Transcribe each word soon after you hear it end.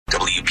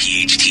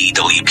WPHT,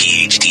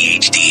 WPHT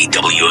HD,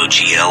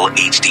 WOGL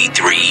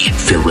HD3,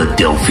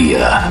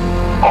 Philadelphia.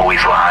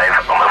 Always live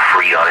on the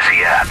free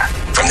Odyssey app.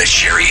 From the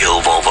Cherry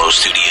Hill Volvo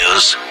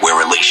Studios, where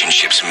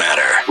relationships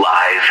matter.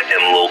 Live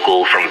and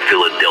local from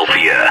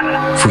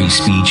Philadelphia. Free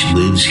speech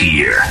lives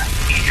here.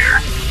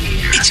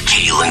 It's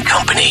Kale and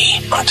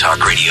Company on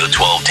Talk Radio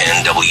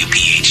 1210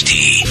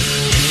 WPHT.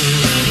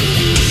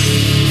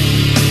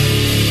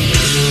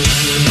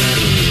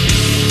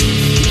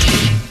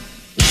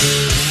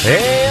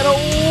 And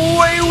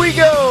away we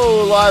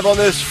go, live on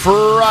this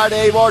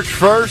Friday, March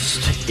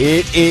 1st.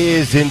 It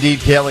is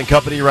indeed Kale and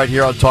Company right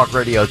here on Talk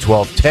Radio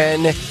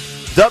 1210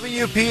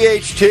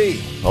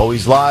 WPHT.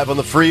 Always live on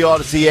the free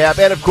Odyssey app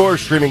and, of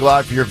course, streaming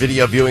live for your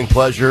video viewing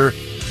pleasure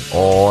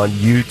on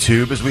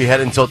YouTube as we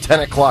head until 10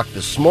 o'clock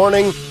this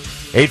morning.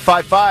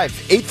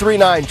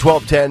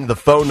 855-839-1210, the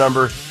phone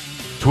number.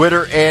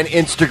 Twitter and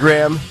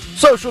Instagram.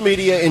 Social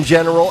media in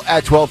general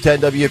at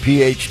 1210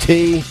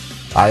 WPHT.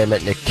 I am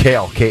at Nick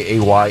Kale,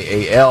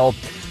 K-A-Y-A-L.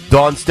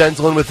 Dawn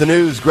Stenslin with the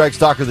news. Greg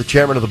Stocker, the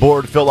chairman of the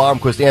board. Phil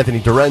Almquist, Anthony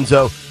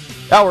Dorenzo,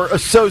 our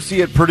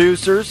associate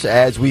producers,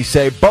 as we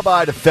say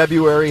bye-bye to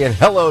February and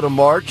hello to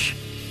March.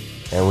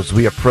 And as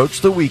we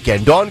approach the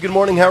weekend. Dawn, good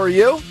morning. How are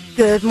you?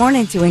 Good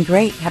morning. Doing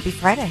great. Happy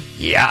Friday.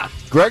 Yeah.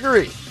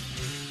 Gregory.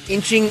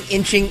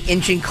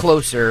 Inching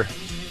closer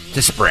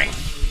to spring.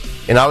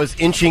 And I was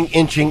inching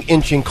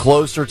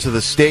closer to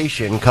the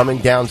station coming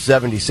down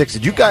 76.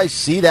 Did you guys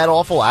see that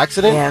awful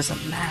accident? Yeah, it was a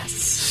mess.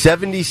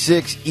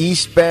 76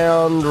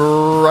 eastbound,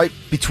 right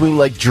between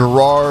like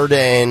Girard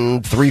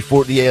and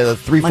 340, the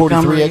 343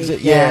 Montgomery,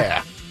 exit.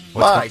 yeah.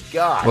 My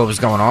God. What was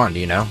going on? Do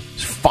you know?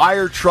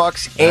 Fire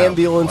trucks,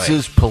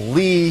 ambulances,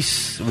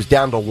 police. It was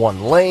down to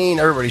one lane.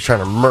 Everybody's trying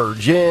to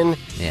merge in.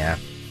 Yeah.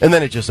 And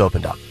then it just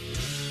opened up.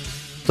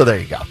 So there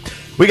you go.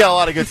 We got a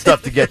lot of good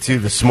stuff to get to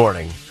this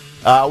morning.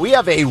 We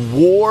have a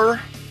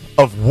war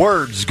of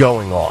words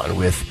going on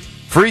with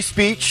free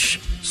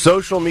speech,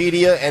 social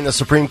media, and the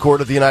Supreme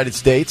Court of the United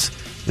States.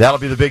 That'll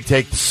be the big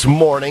take this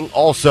morning.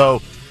 Also,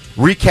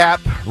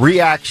 recap,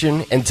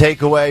 reaction, and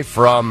takeaway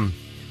from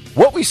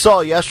what we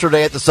saw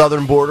yesterday at the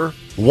southern border.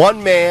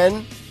 One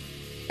man,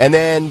 and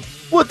then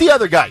what the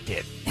other guy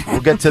did. We'll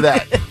get to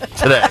that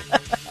today.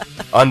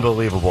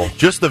 Unbelievable.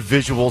 Just the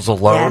visuals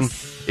alone.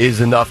 Yes.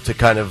 Is enough to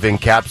kind of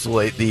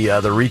encapsulate the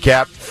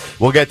recap.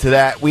 We'll get to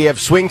that. We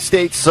have swing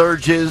state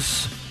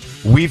surges.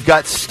 We've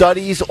got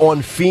studies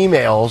on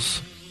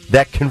females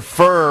that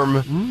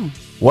confirm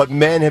what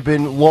men have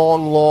been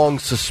long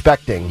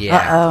suspecting. Yeah.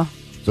 Uh-oh.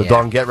 So,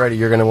 Dawn, get ready.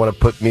 You're going to want to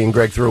put me and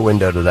Greg through a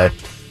window today.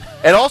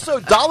 And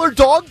also, dollar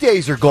dog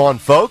days are gone,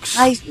 folks.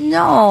 I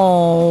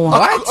know.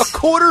 A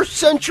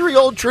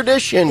quarter-century-old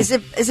tradition. Is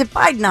it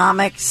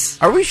Bidenomics?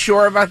 Are we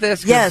sure about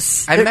this? 'Cause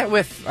Yes. I met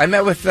with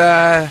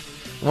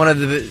one of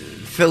the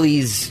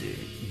Phillies'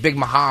 big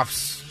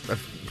Mahoffs a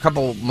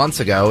couple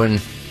months ago,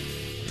 and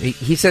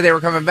he said they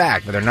were coming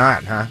back, but they're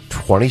not, huh?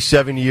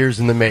 27 years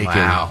in the making.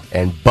 Wow.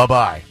 And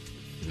bye-bye.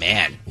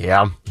 Man.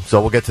 Yeah,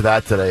 so we'll get to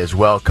that today as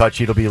well. Cut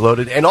sheet will be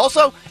loaded. And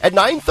also, at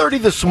 9:30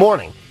 this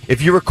morning,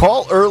 if you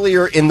recall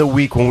earlier in the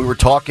week when we were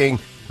talking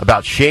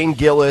about Shane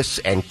Gillis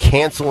and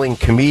canceling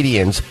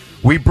comedians,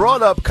 we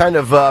brought up kind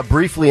of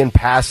briefly in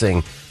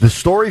passing the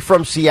story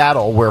from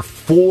Seattle where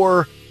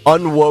 4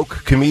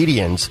 unwoke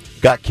comedians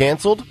got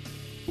canceled.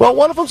 Well,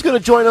 one of them's going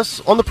to join us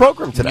on the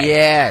program today.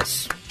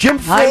 Yes. Jim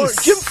Nice.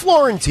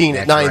 Florentine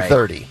at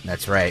 9:30. Right.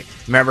 That's right.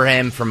 Remember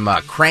him from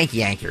Crank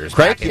Yankers.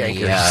 Crank back in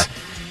Yankers. The,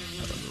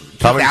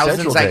 Comedy 2000s,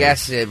 Central I days.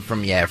 guess,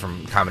 from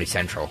Comedy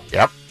Central.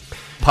 Yep.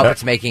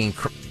 Puppets making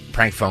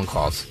prank phone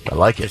calls. I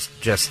like it.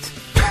 Just,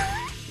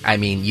 I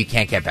mean, you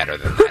can't get better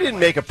than Who that.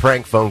 didn't make a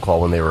prank phone call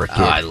when they were a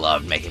kid? I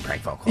loved making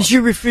prank phone calls. Is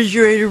your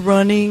refrigerator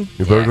running?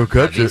 You better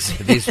go catch it.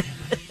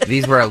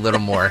 These were a little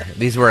more.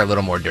 These were a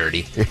little more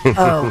dirty.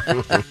 Oh.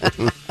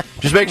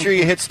 Just make sure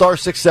you hit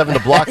 *67 to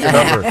block the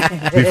number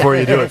before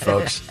you do it,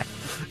 folks.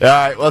 All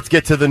right, let's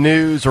get to the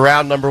news.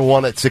 Round number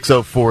 1 at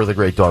 6:04. The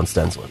great Dawn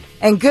Stenslin.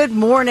 And good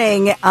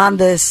morning on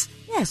this,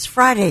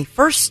 Friday,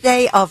 first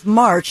day of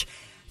March.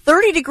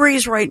 30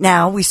 degrees right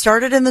now. We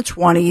started in the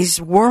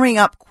 20s, warming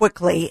up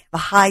quickly. The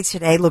high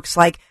today looks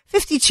like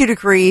 52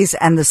 degrees,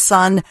 and the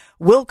sun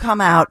will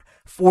come out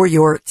for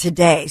your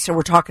today. So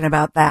we're talking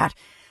about that.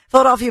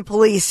 Philadelphia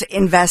police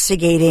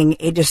investigating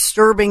a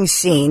disturbing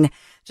scene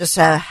just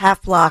a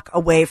half block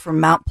away from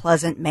Mount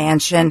Pleasant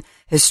Mansion,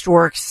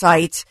 historic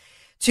site.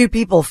 2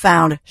 people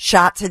found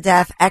shot to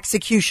death,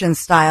 execution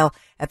style,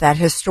 at that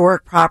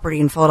historic property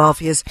in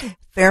Philadelphia's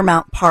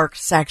Fairmount Park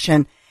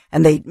section.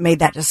 And they made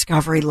that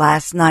discovery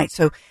last night.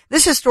 So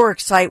this historic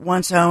site,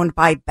 once owned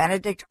by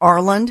Benedict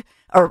Arnold,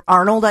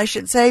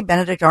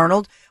 Benedict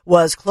Arnold,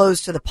 was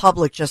closed to the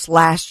public just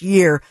last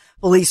year.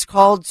 Police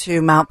called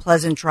to Mount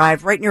Pleasant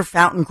Drive, right near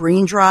Fountain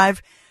Green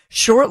Drive,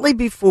 shortly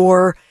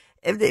before,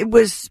 it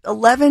was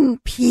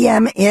 11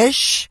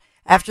 p.m.-ish,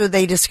 after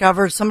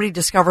somebody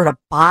discovered a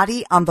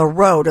body on the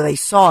road, or they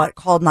saw it,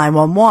 called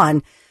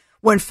 911.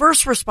 When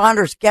first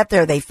responders get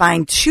there, they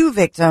find 2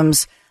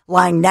 victims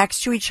lying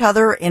next to each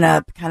other in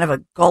a kind of a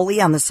gully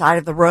on the side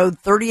of the road.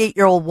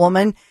 38-year-old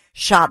woman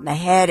shot in the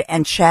head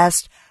and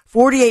chest.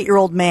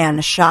 48-year-old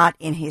man shot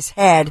in his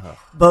head,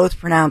 both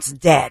pronounced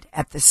dead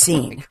at the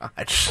scene. Oh,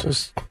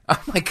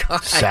 my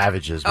God.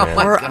 Savages, Oh, man.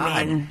 my God.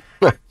 I mean,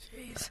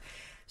 geez.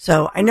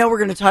 So I know we're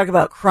going to talk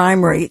about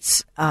crime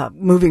rates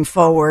moving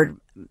forward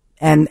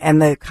and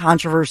the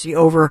controversy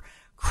over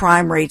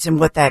crime rates and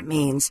what that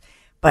means.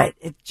 But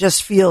it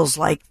just feels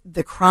like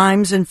the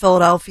crimes in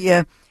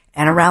Philadelphia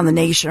and around the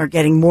nation are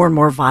getting more and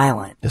more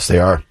violent. Yes, they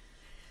are.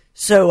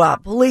 So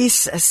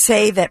police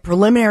say that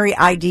preliminary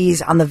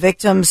IDs on the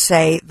victims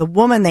say the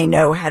woman they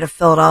know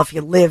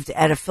lived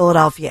at a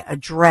Philadelphia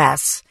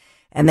address,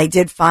 and they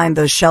did find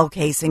those shell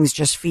casings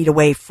just feet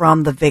away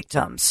from the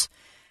victims.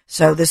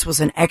 So this was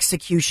an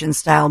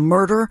execution-style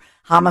murder.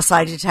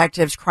 Homicide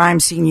detectives,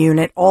 crime scene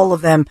unit, all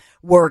of them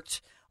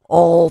worked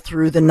all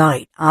through the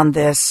night on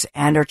this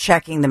and are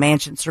checking the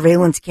mansion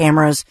surveillance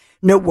cameras.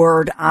 No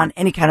word on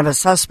any kind of a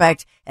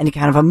suspect, any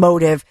kind of a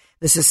motive.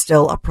 This is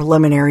still a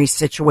preliminary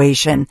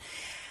situation.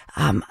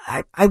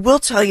 I will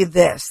tell you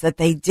this, that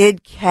they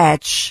did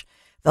catch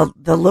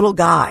the little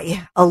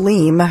guy,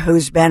 Aleem,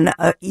 who's been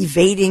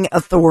evading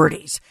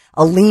authorities.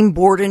 Aleem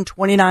Borden,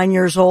 29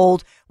 years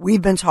old.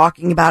 We've been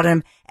talking about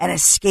him, an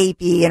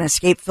escaped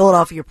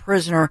Philadelphia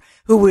prisoner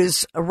who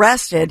was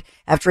arrested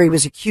after he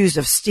was accused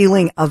of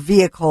stealing a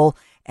vehicle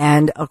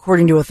and,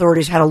 according to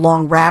authorities, had a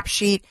long rap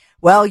sheet.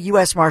 Well,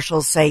 U.S.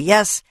 Marshals say,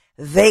 yes,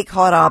 they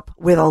caught up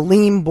with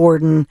Aleem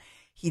Borden.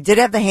 He did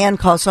have the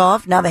handcuffs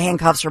off. Now the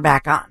handcuffs are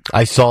back on.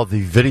 I saw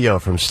the video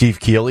from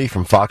Steve Keeley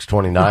from Fox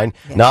 29.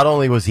 Yeah. Not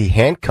only was he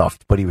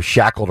handcuffed, but he was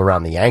shackled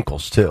around the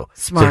ankles, too.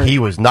 Smart. So he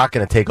was not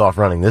going to take off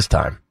running this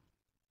time.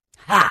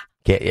 Ha!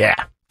 Yeah.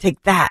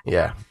 Take that.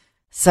 Yeah.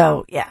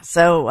 So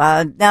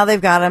now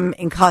they've got him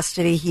in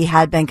custody. He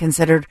had been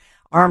considered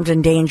armed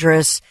and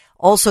dangerous.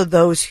 Also,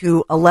 those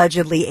who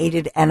allegedly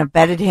aided and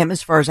abetted him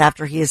as far as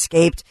after he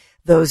escaped,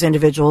 those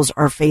individuals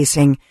are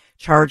facing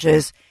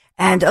charges.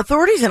 And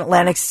authorities in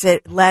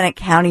Atlantic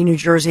County, New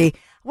Jersey,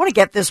 I want to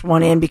get this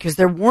one in because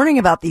they're warning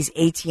about these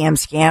ATM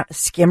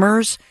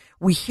skimmers.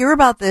 We hear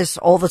about this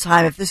all the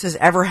time if this has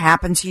ever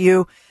happened to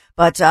you.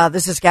 But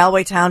this is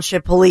Galway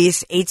Township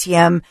Police.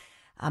 ATM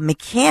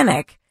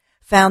mechanic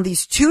found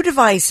these two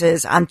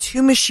devices on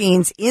two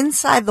machines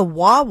inside the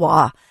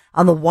Wawa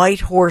on the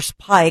White Horse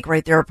Pike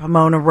right there at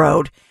Pomona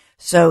Road.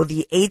 So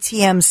the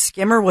ATM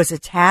skimmer was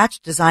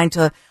attached, designed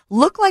to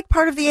look like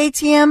part of the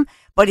ATM,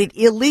 but it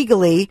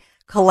illegally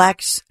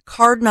collects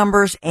card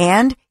numbers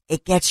and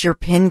it gets your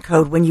PIN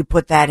code when you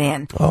put that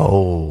in.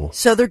 Oh.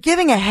 So they're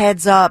giving a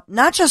heads up,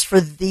 not just for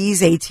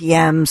these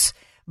ATMs,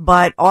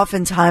 but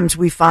oftentimes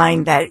we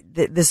find that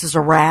this is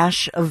a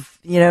rash of,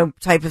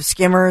 type of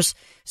skimmers.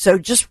 So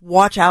just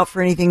watch out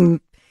for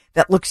anything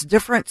that looks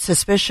different,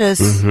 suspicious.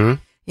 Mm-hmm.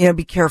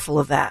 Be careful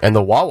of that. And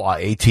the Wawa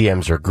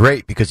ATMs are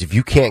great because if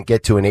you can't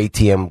get to an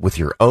ATM with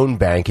your own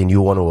bank and you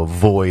want to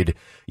avoid,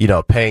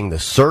 paying the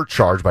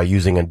surcharge by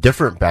using a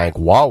different bank,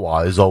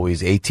 Wawa is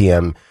always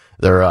ATM.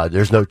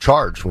 There's no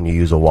charge when you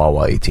use a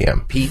Wawa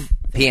ATM.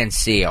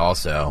 PNC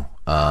also.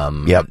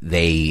 Yep.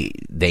 They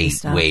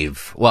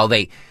waive. Well,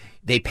 they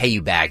pay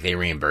you back. They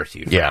reimburse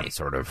you for any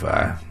sort of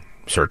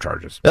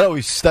surcharges.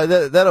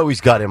 That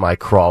always got in my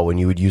craw when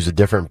you would use a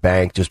different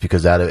bank just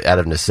because out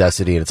of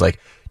necessity. And it's like,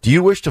 do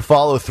you wish to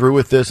follow through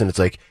with this? And it's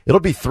like, it'll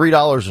be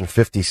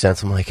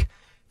 $3.50. I'm like,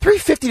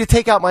 $3.50 to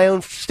take out my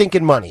own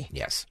stinking money.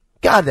 Yes.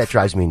 God, that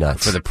drives me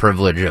nuts. For the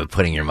privilege of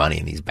putting your money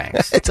in these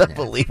banks. It's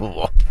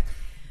unbelievable.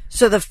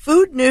 So the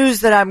food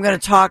news that I'm going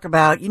to talk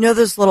about,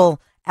 those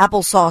little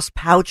applesauce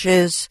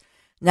pouches.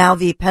 Now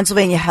the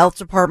Pennsylvania Health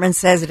Department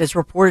says it has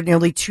reported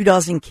nearly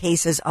 24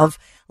 cases of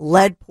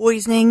lead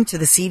poisoning to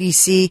the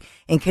CDC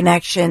in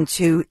connection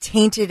to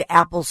tainted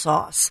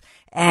applesauce.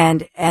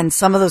 And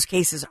some of those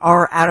cases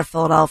are out of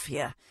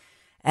Philadelphia.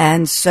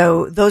 And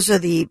so those are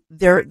they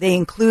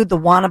include the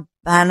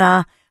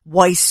Wanabana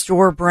Weiss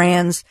store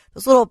brands,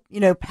 those little,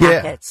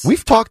 packets. Yeah,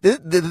 we've talked,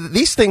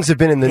 these things have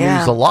been in the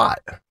news a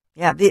lot.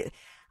 Yeah.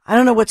 I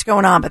don't know what's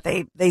going on, but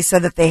they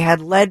said that they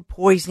had lead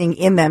poisoning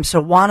in them.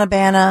 So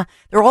Wanabana,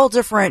 they're all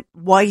different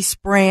Weiss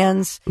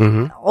brands,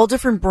 all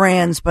different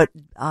brands, but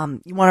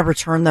you want to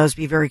return those.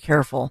 Be very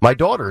careful. My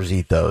daughters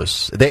eat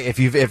those. If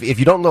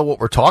you don't know what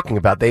we're talking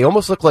about, they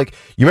almost look like,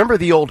 you remember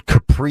the old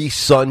Capri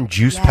Sun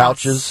juice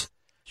pouches?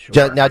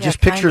 Sure. Now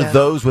just picture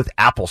those with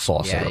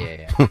applesauce in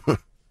them. Yeah.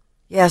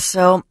 Yeah,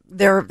 so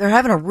they're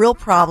having a real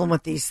problem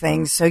with these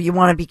things. So you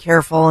want to be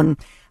careful, and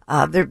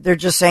they're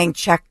just saying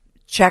check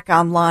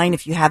online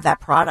if you have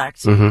that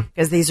product,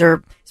 because these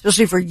are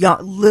especially for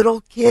little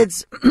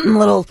kids,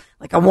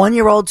 like a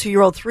 1-year-old,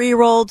 2-year-old,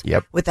 3-year-old.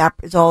 Yep. With that,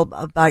 it's all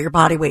about your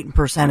body weight and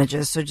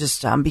percentages. So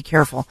just be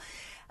careful.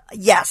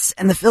 Yes,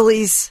 and the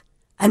Phillies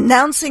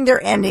announcing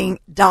they're ending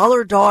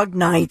Dollar Dog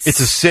Nights. It's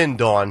a sin,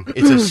 Dawn.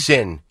 It's a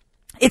sin.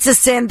 It's a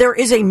sin. There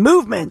is a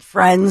movement,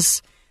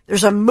 friends.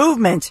 There's a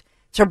movement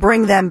to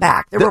bring them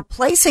back. They're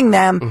replacing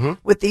them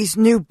with these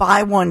new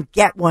buy one,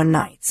 get one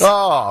nights.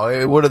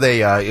 Oh, what are they?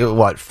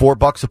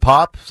 $4 a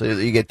pop? So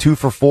you get 2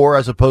 for $4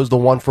 as opposed to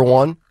 1 for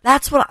 1?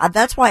 That's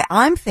why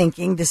I'm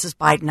thinking this is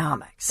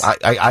Bidenomics.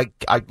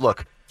 I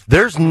look,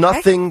 there's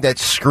nothing that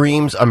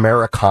screams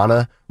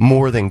Americana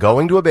more than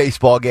going to a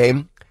baseball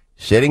game,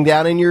 sitting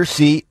down in your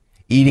seat,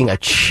 eating a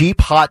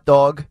cheap hot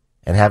dog,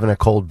 and having a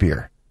cold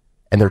beer.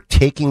 And they're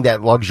taking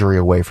that luxury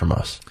away from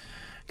us.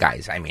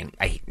 Guys, I mean,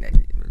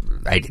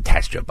 I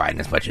detest Joe Biden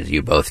as much as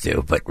you both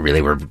do, but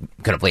really we're going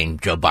to blame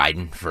Joe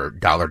Biden for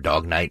Dollar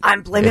Dog Night.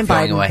 I'm blaming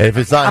Biden. And if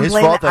it's not his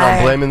fault, then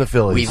I'm blaming the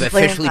Phillies. We've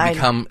officially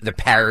become the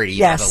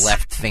parody of the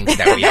left thinks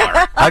that we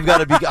are. I've got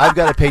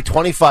to pay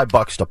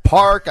 $25 to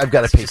park. I've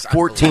got to pay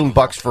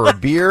 $14 for a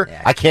beer.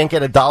 Yeah. I can't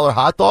get a $1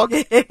 hot dog.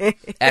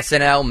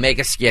 SNL, make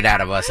a skit out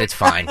of us. It's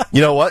fine.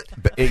 You know what?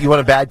 You want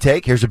a bad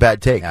take? Here's a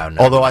bad take.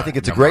 Although I think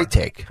it's a great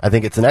take. I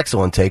think it's an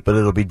excellent take, but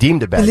it'll be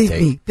deemed a bad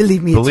take.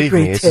 Believe me, it's a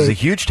great take. This is a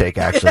huge take,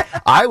 actually.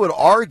 I would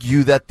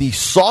argue that the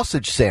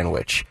sausage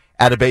sandwich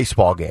at a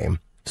baseball game,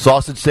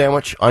 sausage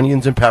sandwich,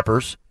 onions and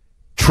peppers,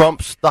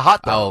 trumps the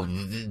hot dog.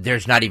 Oh,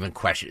 there's not even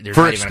question. There's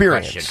for not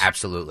experience. Even a question.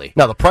 Absolutely.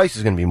 Now, the price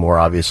is going to be more,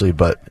 obviously,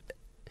 but...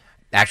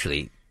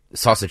 Actually,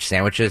 sausage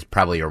sandwiches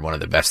probably are one of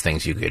the best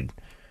things you could...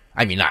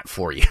 I mean, not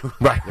for you.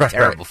 Right.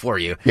 Terrible for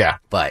you. Yeah.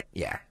 But,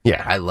 yeah.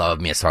 I love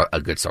me a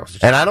good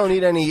sausage. And I don't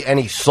need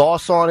any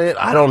sauce on it.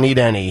 I don't need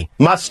any...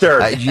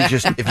 mustard.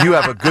 If you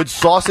have a good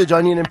sausage,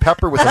 onion, and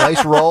pepper with a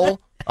nice roll,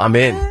 I'm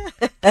in.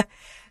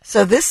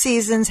 So this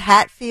season's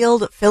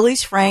Hatfield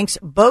Phillies Franks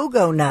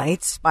BOGO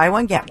nights, buy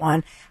one, get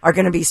one, are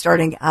going to be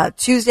starting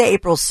Tuesday,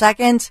 April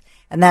 2nd,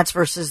 and that's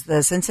versus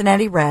the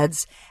Cincinnati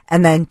Reds,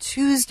 and then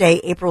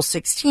Tuesday, April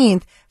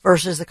 16th,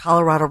 versus the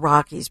Colorado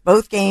Rockies.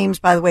 Both games,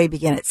 by the way,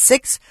 begin at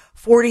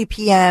 6:40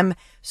 p.m.,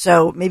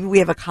 so maybe we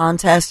have a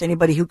contest.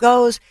 Anybody who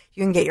goes,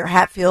 you can get your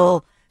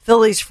Hatfield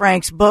Phillies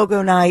Franks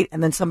BOGO night,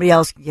 and then somebody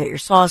else can get your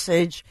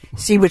sausage.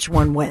 See which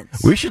one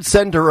wins. We should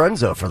send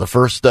Dorenzo for the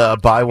first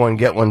buy one,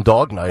 get one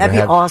dog night. That'd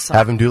be awesome.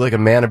 Have him do like a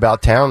man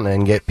about town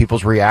and get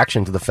people's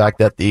reaction to the fact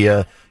that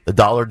the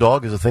dollar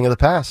dog is a thing of the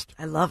past.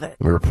 I love it.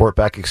 We report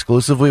back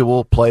exclusively.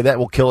 We'll play that.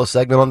 We'll kill a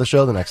segment on the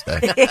show the next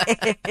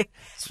day.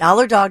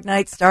 Dollar Dog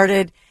Night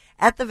started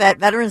at the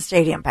Veterans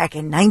Stadium back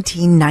in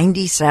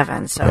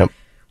 1997. So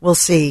we'll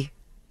see,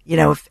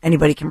 if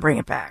anybody can bring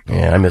it back.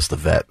 Yeah, I miss the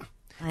vet.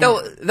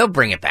 They'll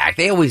bring it back.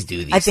 They always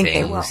do these things,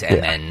 they will.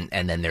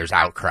 And then there's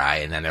outcry,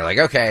 and then they're like,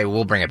 okay,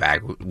 we'll bring it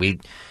back.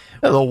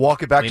 They'll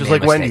walk it back just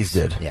like Wendy's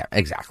did. Yeah,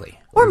 exactly.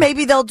 Or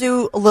maybe they'll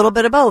do a little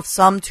bit of both.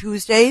 Some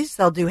Tuesdays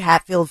they'll do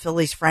Hatfield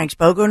Phillies Franks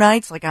BOGO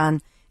nights, like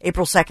on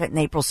April 2nd and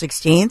April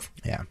 16th.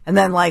 Yeah, and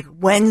then like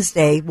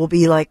Wednesday will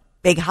be like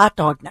big hot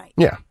dog night.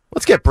 Yeah,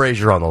 let's get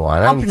Brazier on the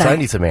line. I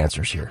need some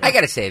answers here. I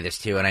got to say this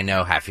too, and I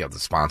know Hatfield's a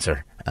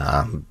sponsor,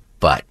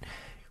 but.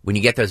 When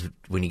you get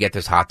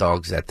those hot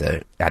dogs at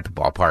the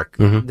ballpark,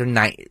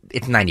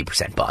 it's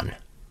 90% bun.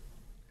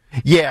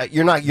 Yeah,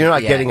 you're not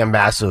getting a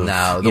massive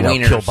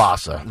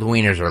kielbasa. The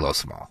wieners are a little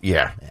small.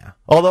 Yeah.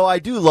 Although I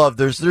do love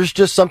there's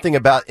just something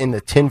about in the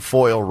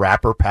tinfoil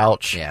wrapper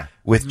pouch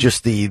with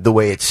just the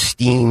way it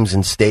steams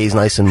and stays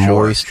nice and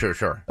moist.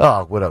 Sure.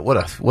 Oh, what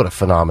a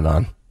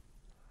phenomenon.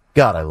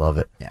 God, I love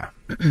it. Yeah.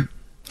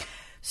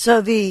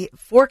 So the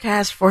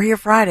forecast for your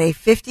Friday,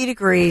 50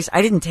 degrees.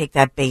 I didn't take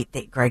that bait,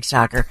 Greg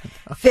Stocker.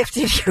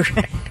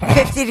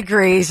 50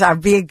 degrees.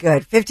 I'm being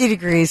good. 50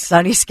 degrees,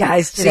 sunny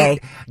skies today.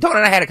 See, Dawn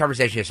and I had a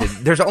conversation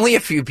yesterday. There's only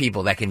a few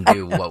people that can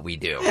do what we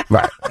do.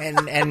 Right.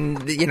 And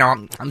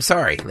I'm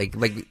sorry.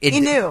 He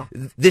knew.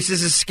 This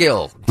is a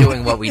skill,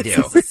 doing what we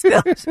do.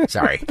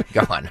 Sorry.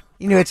 Go on.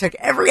 You knew it took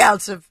every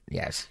ounce of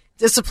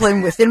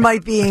discipline within my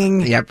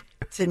being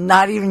to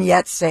not even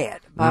yet say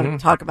it.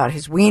 Talk about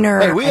his wiener.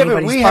 Hey, we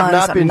have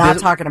not been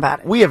talking about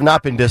it. We have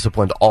not been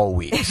disciplined all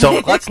week, so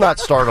let's not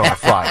start on a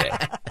Friday.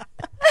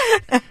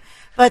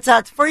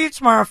 But for you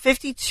tomorrow,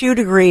 52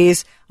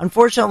 degrees.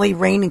 Unfortunately,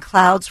 rain and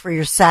clouds for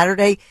your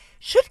Saturday.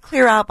 Should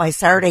clear out by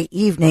Saturday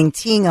evening,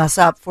 teeing us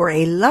up for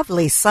a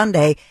lovely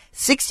Sunday.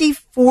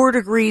 64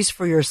 degrees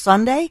for your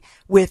Sunday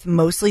with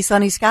mostly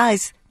sunny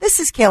skies. This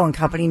is Kale and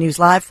Company News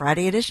Live,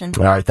 Friday edition.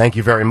 All right, thank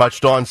you very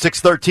much, Dawn.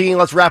 6:13.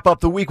 Let's wrap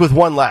up the week with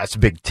one last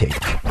big take.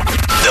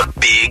 The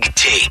Big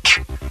Take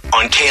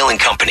on Kale and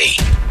Company.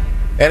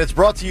 And it's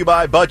brought to you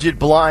by Budget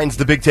Blinds.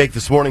 The big take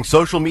this morning: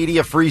 social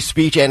media, free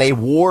speech, and a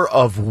war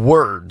of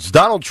words.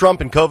 Donald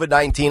Trump and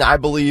COVID-19, I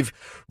believe,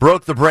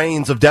 broke the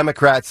brains of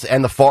Democrats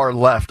and the far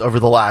left over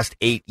the last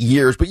 8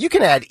 years. But you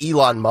can add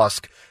Elon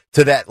Musk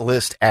to that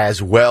list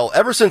as well.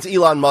 Ever since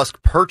Elon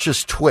Musk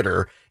purchased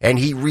Twitter and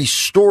he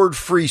restored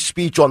free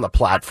speech on the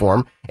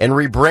platform and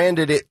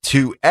rebranded it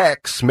to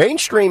X,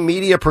 mainstream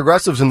media,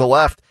 progressives, and the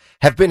left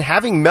have been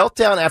having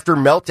meltdown after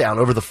meltdown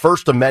over the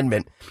First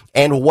Amendment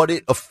and what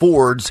it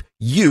affords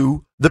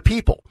you, the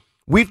people.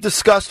 We've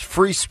discussed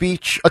free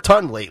speech a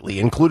ton lately,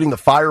 including the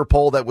Fire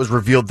poll that was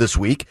revealed this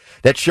week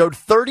that showed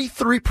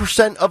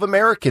 33% of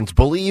Americans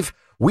believe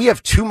we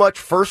have too much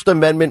First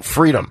Amendment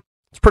freedom.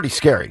 It's pretty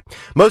scary.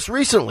 Most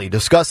recently,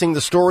 discussing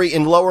the story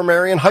in Lower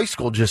Merion High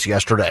School just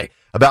yesterday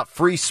about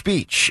free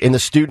speech in the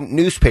student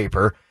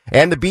newspaper,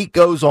 and the beat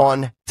goes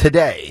on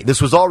today.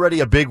 This was already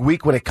a big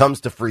week when it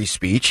comes to free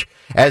speech,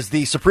 as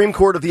the Supreme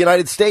Court of the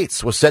United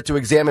States was set to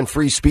examine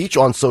free speech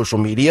on social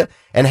media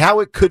and how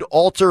it could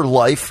alter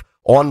life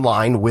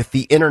online with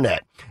the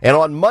internet. And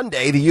on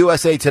Monday, the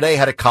USA Today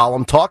had a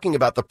column talking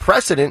about the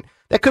precedent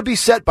that could be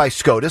set by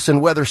SCOTUS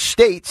and whether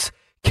states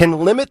can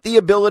limit the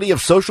ability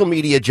of social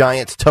media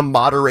giants to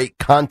moderate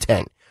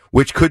content,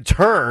 which could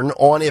turn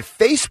on if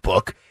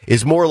Facebook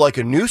is more like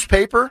a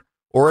newspaper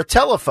or a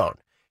telephone.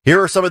 Here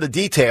are some of the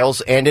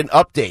details and an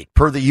update.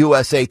 Per the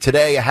USA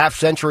Today, a half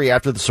century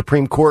after the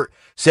Supreme Court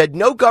said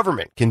no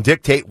government can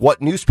dictate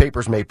what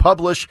newspapers may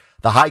publish,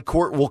 the High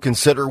Court will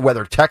consider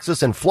whether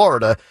Texas and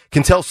Florida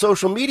can tell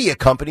social media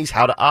companies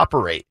how to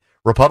operate.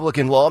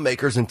 Republican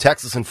lawmakers in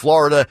Texas and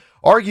Florida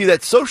argue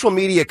that social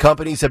media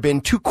companies have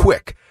been too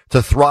quick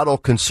to throttle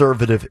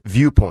conservative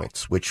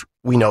viewpoints, which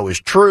we know is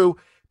true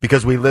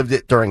because we lived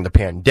it during the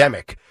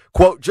pandemic.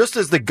 Quote, just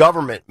as the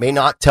government may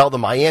not tell the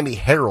Miami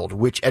Herald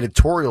which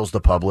editorials to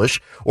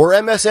publish or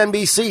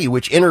MSNBC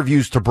which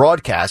interviews to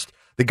broadcast,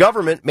 the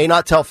government may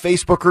not tell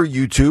Facebook or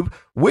YouTube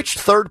which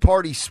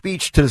third-party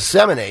speech to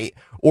disseminate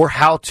or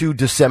how to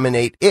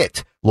disseminate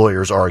it,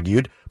 lawyers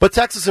argued. But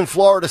Texas and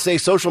Florida say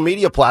social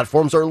media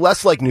platforms are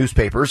less like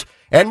newspapers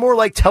and more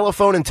like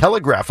telephone and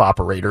telegraph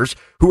operators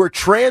who are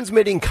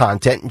transmitting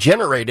content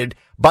generated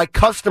by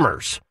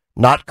customers,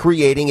 not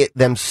creating it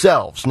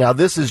themselves. Now,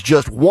 this is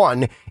just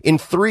one in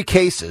 3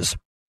 cases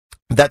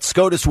that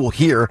SCOTUS will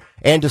hear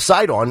and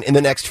decide on in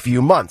the next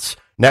few months.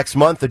 Next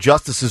month, the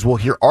justices will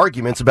hear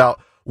arguments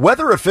about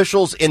whether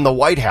officials in the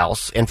White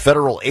House and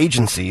federal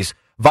agencies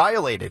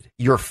violated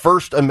your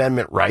First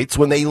Amendment rights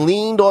when they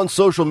leaned on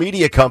social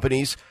media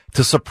companies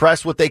to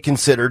suppress what they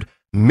considered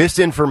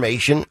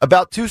misinformation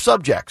about 2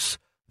 subjects,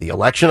 the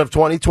election of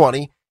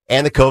 2020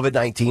 and the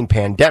COVID-19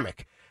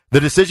 pandemic. The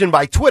decision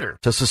by Twitter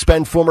to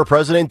suspend former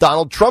President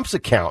Donald Trump's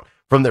account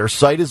from their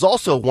site is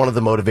also one of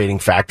the motivating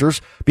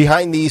factors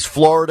behind these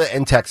Florida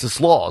and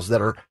Texas laws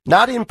that are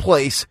not in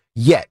place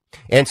yet.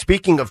 And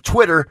speaking of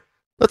Twitter,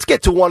 let's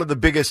get to one of the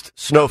biggest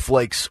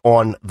snowflakes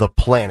on the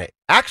planet.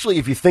 Actually,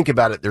 if you think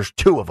about it, there's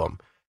 2 of them.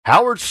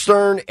 Howard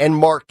Stern and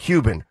Mark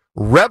Cuban,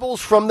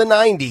 rebels from the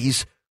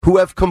 90s who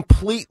have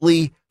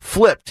completely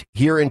flipped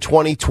here in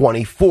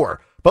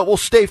 2024. But we'll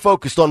stay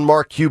focused on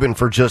Mark Cuban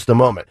for just a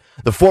moment.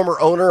 The former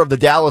owner of the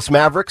Dallas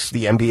Mavericks,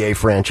 the NBA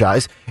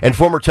franchise, and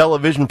former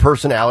television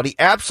personality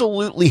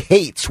absolutely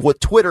hates what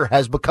Twitter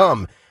has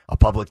become, a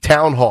public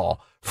town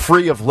hall,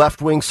 free of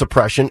left-wing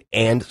suppression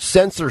and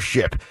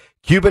censorship.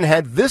 Cuban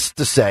had this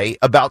to say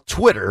about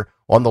Twitter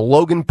on the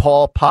Logan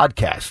Paul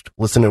podcast.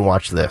 Listen and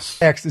watch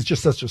this. X is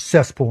just such a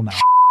cesspool now.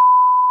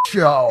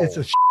 Show. It's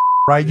a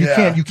right?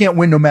 You can't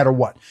win no matter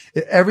what.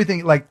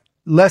 Everything, like,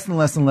 less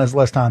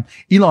time.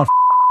 Elon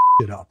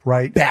it up,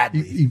 right?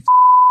 Badly.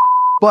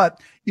 But,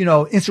 you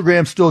know,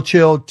 Instagram's still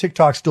chill,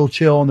 TikTok's still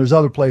chill, and there's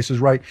other places,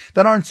 right,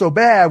 that aren't so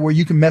bad where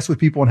you can mess with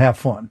people and have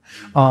fun.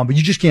 But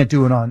you just can't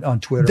do it on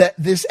Twitter.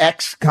 This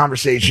X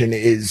conversation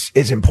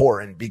is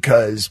important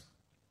because,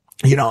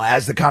 you know,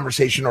 as the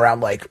conversation around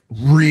like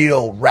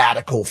real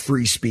radical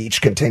free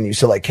speech continues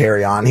to like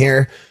carry on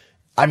here,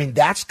 I mean,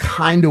 that's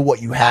kind of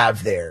what you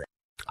have there.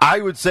 I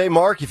would say,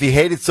 Mark, if you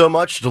hate it so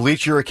much,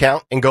 delete your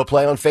account and go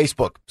play on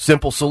Facebook.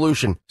 Simple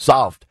solution.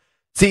 Solved.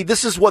 See,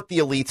 this is what the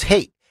elites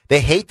hate.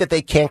 They hate that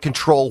they can't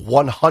control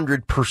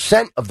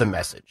 100% of the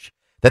message,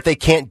 that they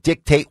can't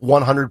dictate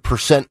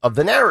 100% of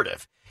the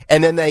narrative,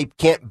 and then they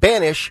can't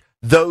banish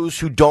those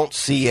who don't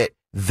see it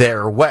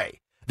their way.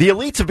 The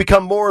elites have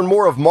become more and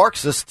more of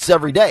Marxists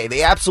every day.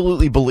 They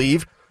absolutely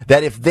believe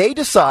that if they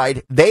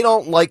decide they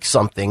don't like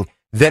something,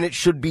 then it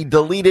should be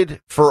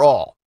deleted for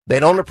all. They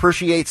don't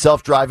appreciate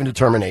self-drive and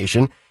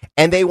determination,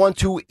 and they want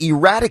to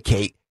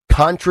eradicate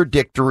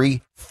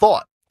contradictory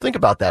thought. Think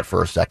about that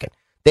for a second.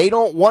 They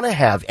don't want to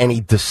have any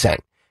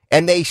dissent,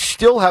 and they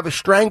still have a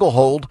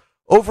stranglehold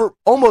over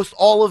almost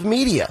all of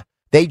media.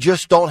 They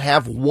just don't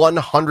have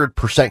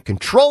 100%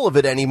 control of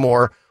it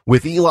anymore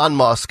with Elon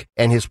Musk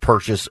and his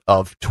purchase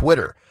of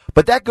Twitter.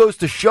 But that goes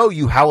to show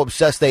you how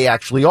obsessed they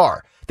actually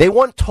are. They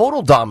want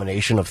total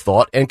domination of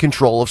thought and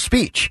control of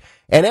speech.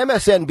 And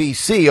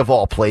MSNBC, of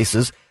all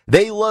places,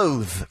 they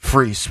loathe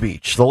free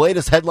speech. The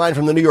latest headline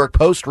from the New York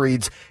Post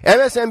reads,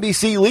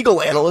 MSNBC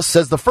legal analyst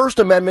says the First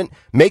Amendment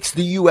makes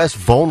the U.S.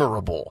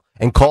 vulnerable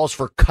and calls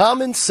for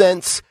common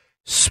sense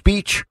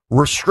speech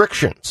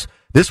restrictions.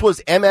 This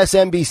was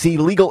MSNBC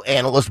legal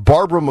analyst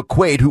Barbara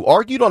McQuaid, who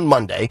argued on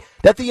Monday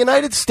that the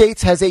United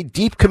States has a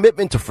deep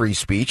commitment to free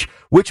speech,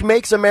 which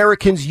makes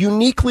Americans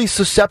uniquely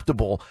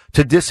susceptible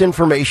to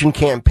disinformation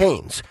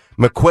campaigns.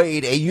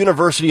 McQuaid, a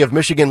University of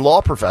Michigan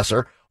law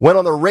professor, went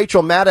on the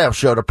Rachel Maddow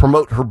show to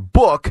promote her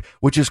book,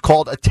 which is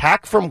called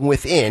Attack from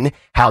Within: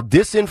 How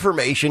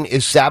Disinformation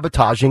is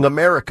Sabotaging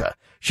America.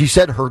 She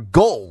said her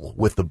goal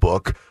with the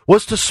book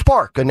was to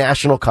spark a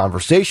national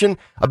conversation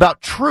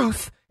about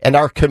truth and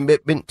our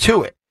commitment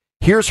to it.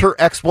 Here's her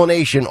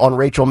explanation on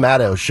Rachel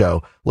Maddow's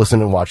show.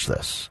 Listen and watch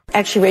this.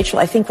 Actually, Rachel,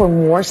 I think we're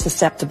more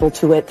susceptible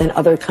to it than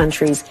other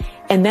countries.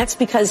 And that's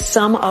because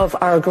some of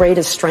our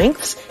greatest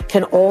strengths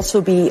can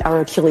also be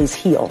our Achilles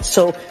heel.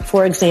 So,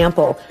 for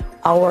example,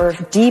 our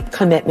deep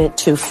commitment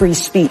to free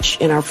speech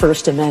in our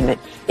First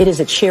Amendment. It is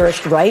a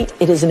cherished right.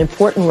 It is an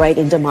important right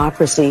in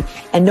democracy,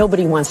 and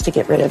nobody wants to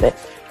get rid of it.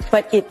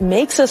 But it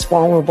makes us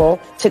vulnerable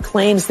to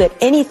claims that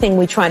anything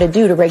we try to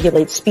do to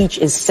regulate speech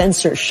is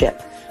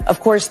censorship. Of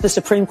course, the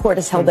Supreme Court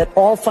has held that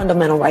all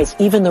fundamental rights,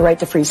 even the right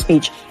to free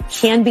speech,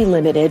 can be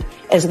limited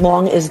as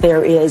long as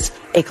there is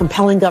a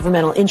compelling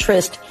governmental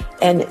interest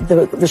and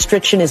the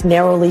restriction is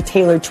narrowly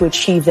tailored to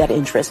achieve that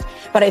interest.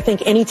 But I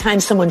think anytime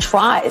someone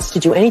tries to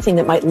do anything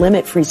that might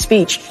limit free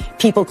speech,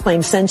 people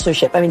claim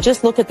censorship. I mean,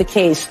 just look at the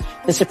case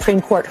the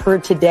Supreme Court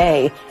heard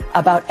today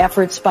about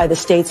efforts by the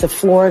states of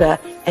Florida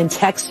and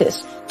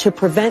Texas to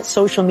prevent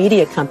social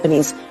media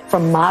companies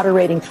from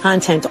moderating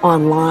content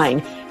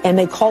online. And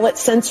they call it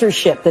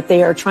censorship, that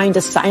they are trying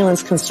to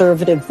silence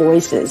conservative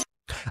voices.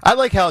 I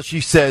like how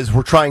she says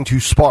we're trying to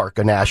spark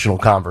a national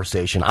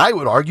conversation. I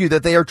would argue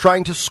that they are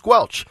trying to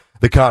squelch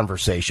the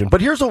conversation.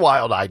 But here's a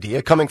wild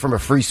idea coming from a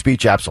free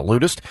speech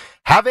absolutist.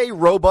 Have a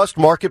robust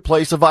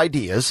marketplace of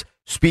ideas,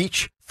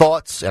 speech,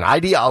 thoughts, and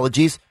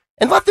ideologies,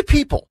 and let the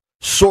people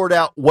sort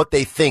out what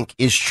they think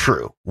is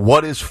true,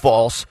 what is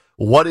false,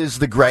 what is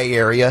the gray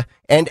area,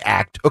 and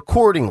act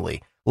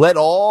accordingly. Let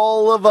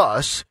all of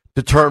us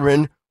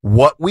determine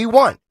what we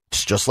want.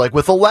 It's just like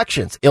with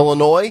elections.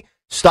 Illinois,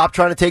 stop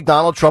trying to take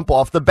Donald Trump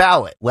off the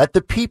ballot. Let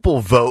the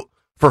people vote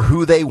for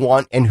who they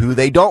want and who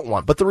they don't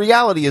want. But the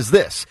reality is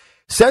this.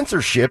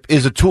 Censorship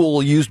is a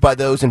tool used by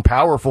those in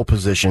powerful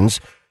positions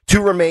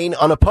to remain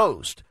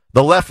unopposed.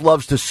 The left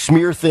loves to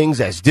smear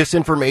things as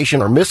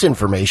disinformation or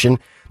misinformation.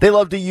 They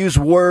love to use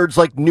words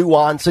like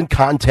nuance and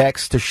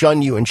context to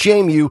shun you and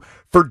shame you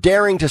for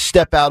daring to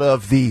step out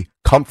of the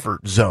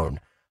comfort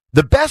zone.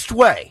 The best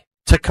way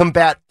to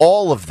combat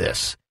all of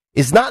this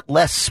is not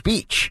less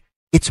speech,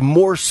 it's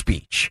more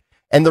speech.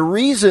 And the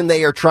reason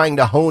they are trying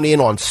to hone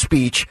in on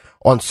speech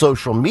on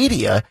social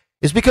media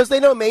is because they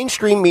know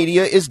mainstream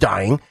media is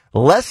dying,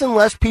 less and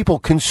less people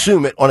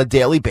consume it on a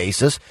daily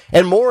basis,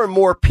 and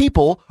more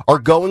people are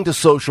going to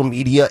social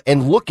media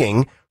and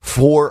looking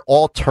for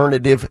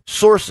alternative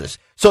sources.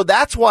 So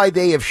that's why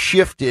they have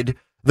shifted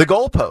the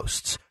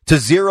goalposts to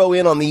zero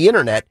in on the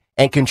internet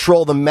and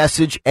control the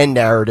message and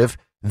narrative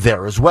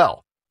there as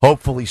well.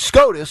 Hopefully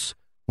SCOTUS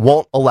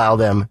won't allow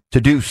them to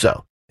do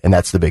so. And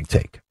that's the big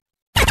take.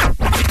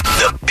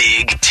 The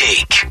Big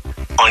Take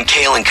on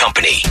Kale and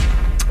Company.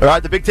 All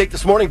right, the big take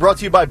this morning brought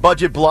to you by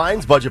Budget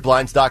Blinds,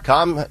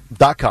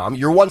 budgetblinds.com,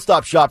 your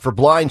one-stop shop for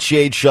blinds,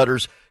 shade,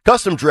 shutters,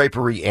 custom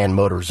drapery, and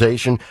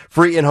motorization.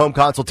 Free in-home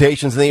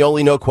consultations and the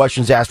only no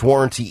questions asked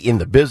warranty in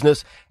the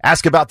business.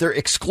 Ask about their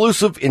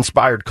exclusive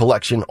inspired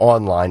collection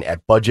online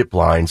at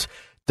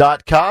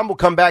budgetblinds.com. We'll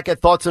come back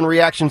at thoughts and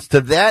reactions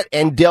to that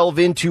and delve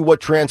into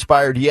what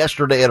transpired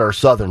yesterday at our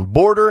southern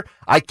border.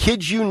 I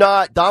kid you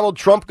not, Donald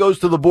Trump goes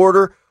to the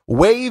border,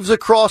 waves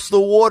across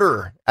the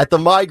water at the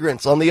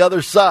migrants on the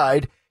other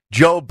side.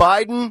 Joe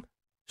Biden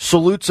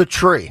salutes a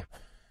tree.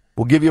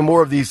 We'll give you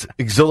more of these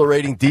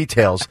exhilarating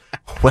details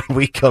when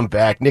we come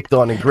back. Nick,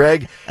 Dawn, and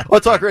Greg on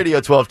Talk Radio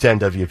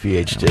 1210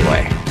 WPHT.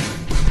 Boy,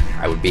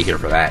 I would be here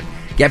for that.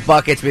 Get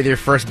buckets with your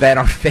first bet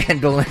on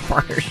FanDuel in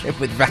partnership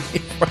with Value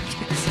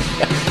Fortunes.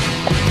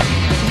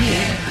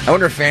 I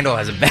wonder if FanDuel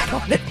has a bet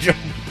on it.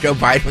 Joe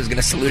Biden was going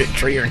to salute a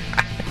tree or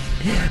not.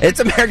 It's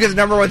America's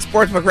 #1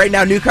 sportsbook. Right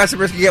now, new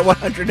customers can get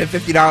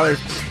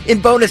 $150 in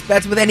bonus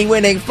bets with any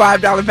winning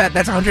 $5 bet.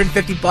 That's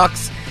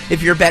 $150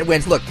 if your bet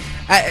wins. Look,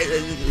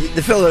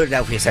 the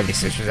Philadelphia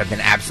 76ers have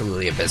been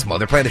absolutely abysmal.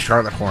 They're playing the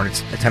Charlotte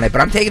Hornets tonight,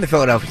 but I'm taking the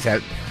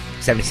Philadelphia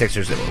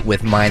 76ers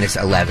with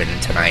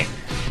 -11 tonight.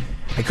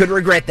 I could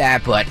regret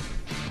that, but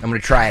I'm going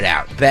to try it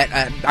out.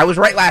 I was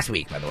right last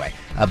week, by the way.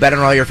 Bet on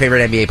all your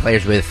favorite NBA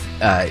players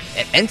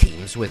and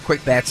teams with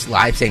quick bets,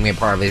 live same-game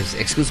parlays,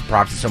 exclusive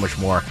props, and so much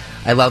more.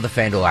 I love the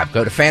FanDuel app.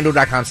 Go to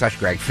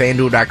FanDuel.com/Greg,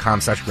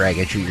 FanDuel.com/Greg,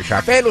 and shoot your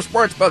shot. FanDuel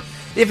Sportsbook,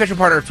 the official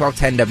partner of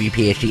 1210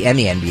 WPHT and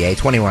the NBA.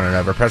 21 and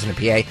over, present in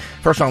PA.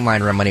 First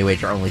online real money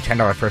wager only.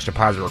 $10 first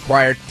deposit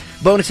required.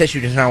 Bonus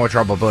issued is not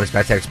withdrawable bonus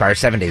bets that expire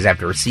 7 days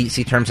after receipt.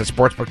 See terms at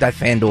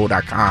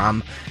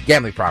sportsbook.fanduel.com.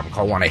 Gambling problem?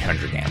 Call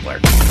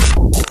 1-800-GAMBLER.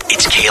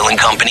 It's Kale and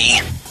Company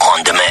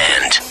on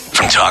demand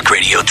from Talk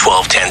Radio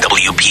 1210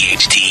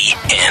 WPHT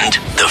and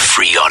the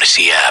free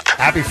Odyssey app.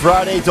 Happy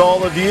Friday to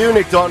all of you.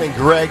 Nick, Dawn, and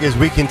Greg as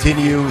we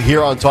continue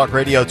here on Talk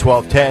Radio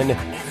 1210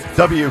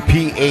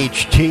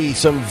 WPHT.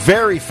 Some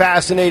very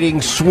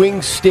fascinating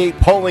swing state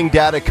polling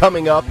data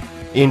coming up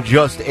in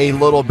just a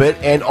little bit.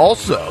 And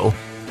also,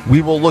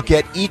 we will look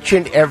at each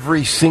and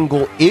every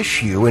single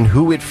issue and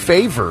who it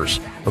favors,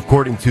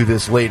 according to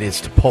this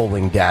latest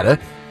polling data.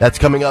 That's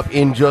coming up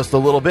in just a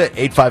little bit.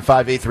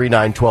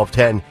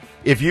 855-839-1210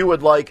 if you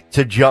would like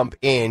to jump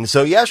in.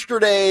 So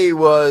yesterday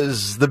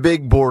was the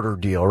big border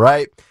deal,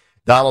 right?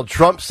 Donald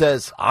Trump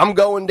says, I'm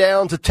going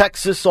down to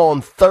Texas on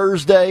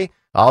Thursday.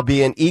 I'll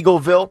be in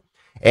Eagleville.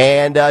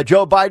 And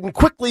Joe Biden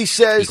quickly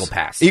says...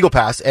 Eagle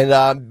Pass. And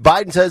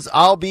Biden says,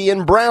 I'll be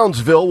in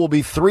Brownsville. We'll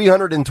be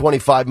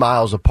 325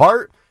 miles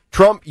apart.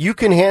 Trump, you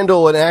can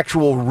handle an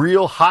actual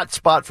real hot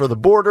spot for the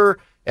border,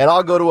 and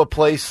I'll go to a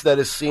place that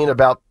has seen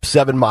about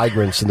 7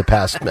 migrants in the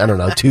past,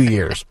 2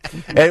 years.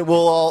 And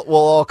we'll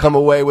all come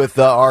away with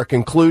our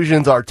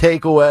conclusions, our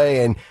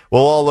takeaway, and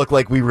we'll all look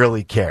like we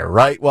really care,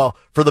 right? Well,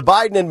 for the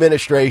Biden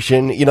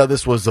administration,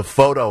 this was a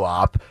photo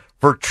op.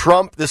 For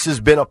Trump, this has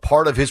been a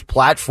part of his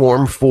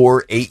platform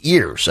for 8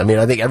 years.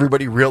 I think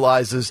everybody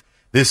realizes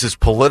this is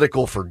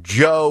political for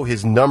Joe.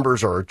 His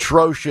numbers are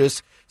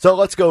atrocious. So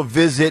let's go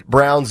visit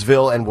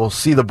Brownsville, and we'll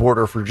see the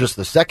border for just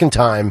the second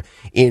time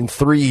in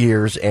 3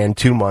 years and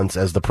 2 months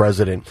as the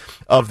president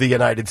of the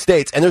United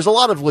States. And there's a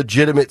lot of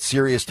legitimate,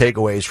 serious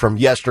takeaways from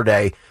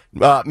yesterday.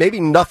 Maybe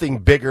nothing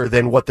bigger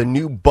than what the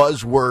new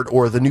buzzword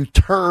or the new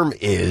term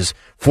is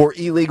for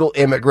illegal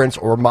immigrants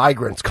or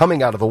migrants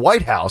coming out of the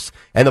White House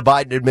and the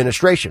Biden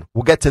administration.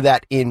 We'll get to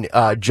that in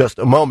just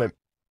a moment.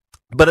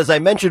 But as I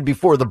mentioned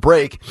before the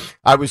break,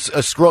 I was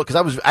scrolling because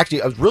I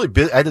was really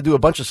busy. I had to do a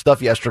bunch of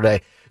stuff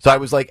yesterday. So I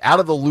was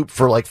out of the loop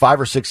for 5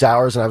 or 6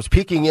 hours, and I was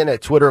peeking in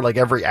at Twitter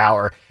every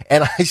hour,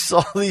 and I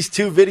saw these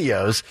 2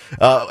 videos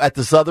at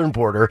the southern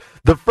border.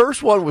 The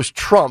first one was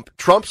Trump.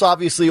 Trump's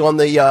obviously on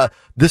the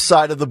this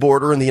side of the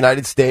border in the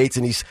United States,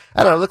 and he's,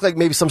 it looked like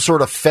maybe some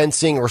sort of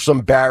fencing or some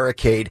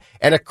barricade.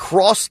 And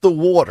across the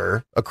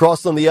water,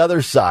 across on the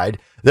other side,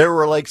 there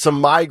were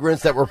some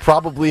migrants that were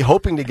probably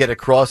hoping to get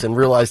across and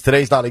realized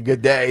today's not a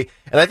good day.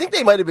 And I think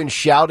they might have been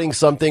shouting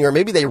something, or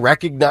maybe they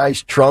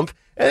recognized Trump.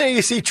 And then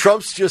you see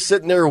Trump's just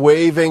sitting there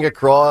waving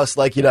across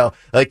like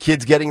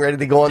kids getting ready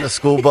to go on the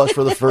school bus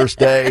for the first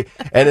day.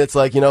 And it's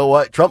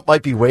what? Trump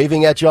might be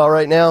waving at y'all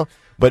right now,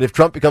 but if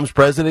Trump becomes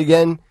president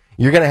again,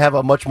 you're going to have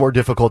a much more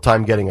difficult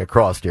time getting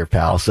across, dear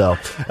pal. So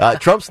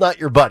Trump's not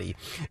your buddy.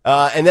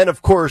 And then,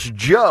 of course,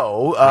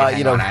 Joe,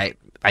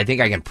 I think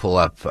I can pull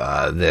up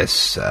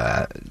this.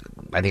 I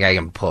think I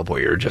can pull up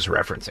what you're just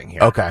referencing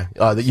here. Okay.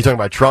 You talking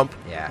about Trump?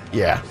 Yeah.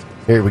 Yeah.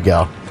 Here we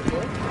go.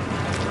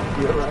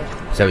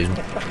 So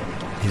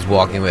he's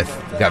walking with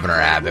Governor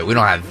Abbott. We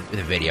don't have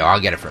the video.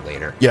 I'll get it for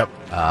later. Yep.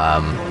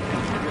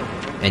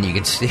 And you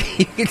can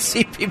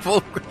see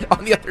people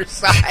on the other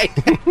side.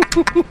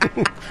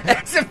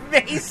 That's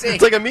amazing.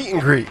 It's like a meet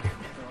and greet.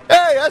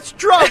 Hey, that's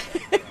Trump.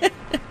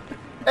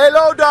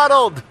 Hello,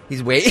 Donald.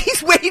 He's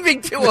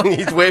waving to him.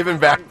 He's waving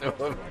back to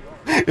him.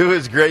 It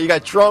was great. You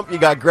got Trump, you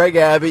got Greg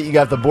Abbott, you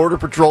got the Border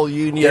Patrol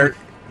Union.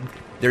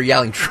 They're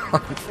yelling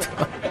Trump.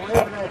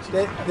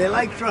 They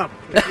like Trump.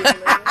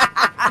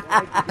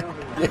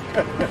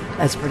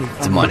 That's pretty funny.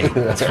 It's money.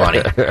 That's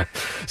funny.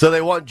 So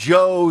they want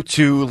Joe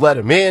to let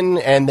him in,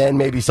 and then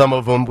maybe some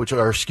of them, which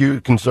are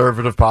skewed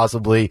conservative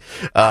possibly,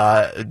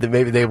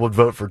 maybe they would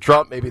vote for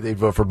Trump, maybe they'd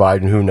vote for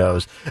Biden, who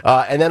knows.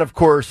 And then, of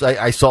course,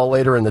 I saw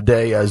later in the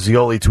day,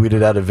 Zioli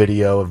tweeted out a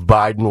video of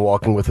Biden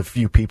walking with a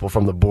few people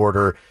from the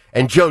border,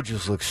 and Joe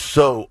just looks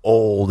so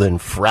old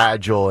and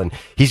fragile, and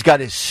he's got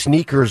his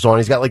sneakers on.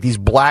 He's got these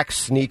black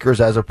sneakers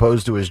as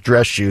opposed to his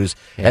dress shoes,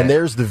 and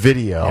there's the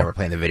video. Yeah, we're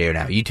playing the video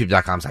now.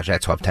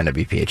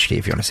 YouTube.com/@1210WPHT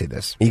if you want to see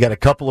this. You got a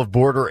couple of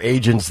border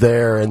agents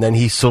there, and then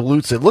he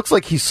salutes. It looks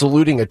like he's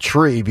saluting a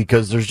tree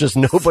because there's just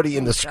nobody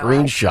in the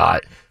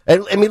screenshot.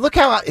 And look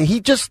how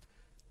he just...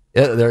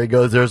 Yeah, there he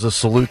goes. There's a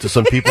salute to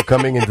some people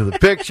coming into the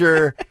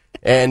picture,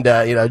 and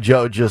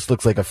Joe just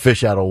looks like a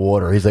fish out of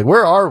water. He's like,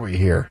 where are we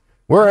here?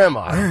 Where am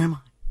I?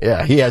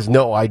 Yeah, he has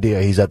no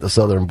idea he's at the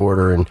southern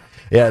border, and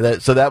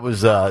so that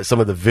was some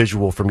of the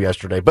visual from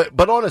yesterday.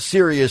 But on a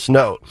serious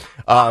note,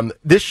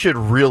 this should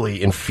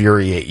really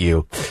infuriate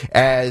you,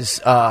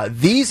 as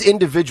these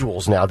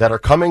individuals now that are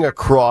coming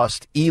across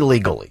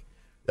illegally,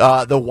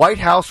 the White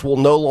House will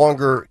no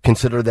longer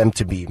consider them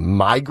to be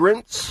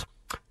migrants.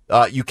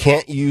 You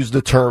can't use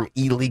the term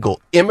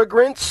illegal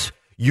immigrants.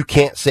 You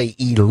can't say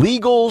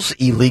illegals,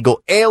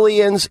 illegal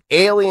aliens,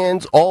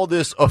 all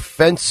this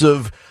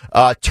offensive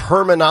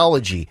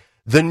terminology.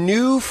 The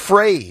new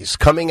phrase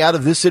coming out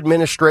of this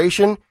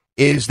administration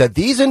is that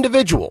these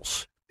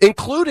individuals,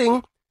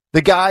 including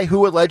the guy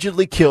who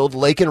allegedly killed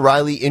Laken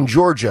Riley in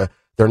Georgia,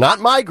 they're not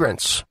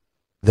migrants.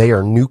 They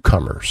are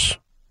newcomers.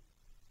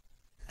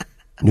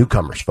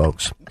 Newcomers,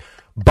 folks.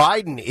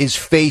 Biden is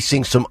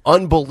facing some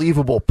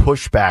unbelievable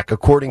pushback,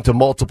 according to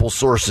multiple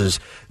sources.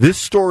 This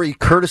story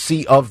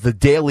courtesy of the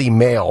Daily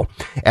Mail,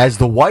 as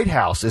the White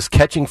House is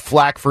catching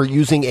flack for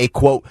using a,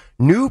 quote,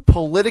 new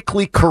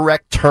politically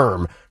correct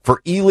term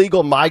for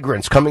illegal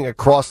migrants coming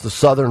across the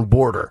southern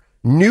border.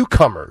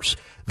 Newcomers.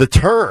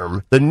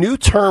 The new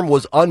term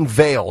was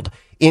unveiled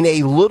in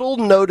a little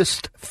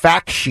noticed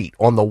fact sheet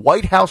on the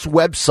White House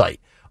website,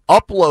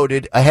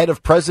 uploaded ahead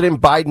of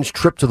President Biden's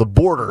trip to the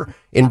border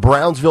in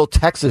Brownsville,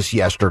 Texas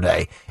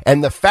yesterday.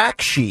 And the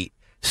fact sheet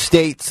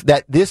states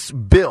that this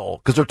bill,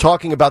 because they're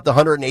talking about the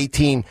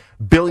 $118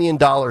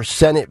 billion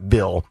Senate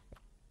bill,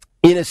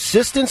 in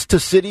assistance to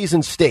cities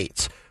and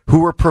states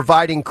who are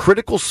providing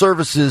critical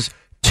services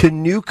to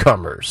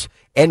newcomers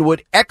and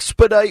would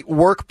expedite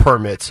work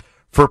permits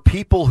for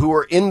people who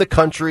are in the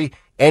country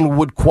and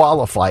would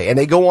qualify. And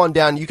they go on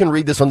down. You can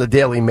read this on the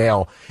Daily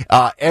Mail.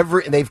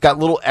 They've got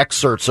little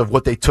excerpts of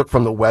what they took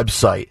from the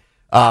website.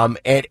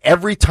 And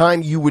every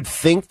time you would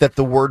think that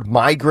the word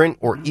migrant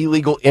or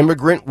illegal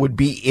immigrant would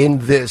be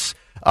in this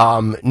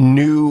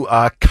new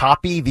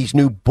copy, these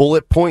new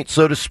bullet points,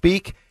 so to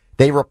speak,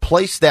 they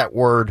replaced that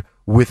word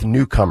with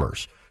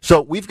newcomers.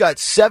 So we've got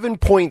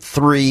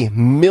 7.3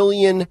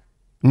 million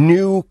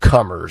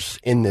newcomers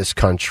in this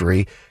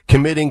country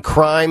committing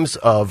crimes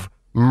of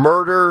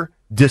murder,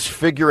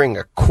 disfiguring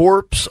a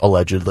corpse,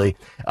 allegedly,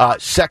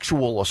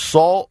 sexual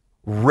assault,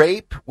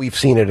 rape. We've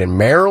seen it in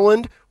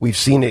Maryland. We've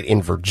seen it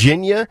in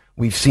Virginia.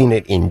 We've seen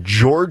it in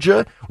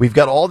Georgia. We've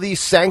got all these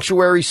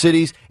sanctuary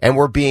cities, and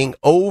we're being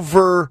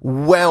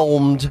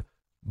overwhelmed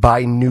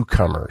by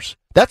newcomers.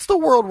 That's the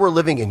world we're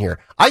living in here.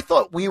 I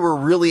thought we were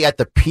really at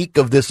the peak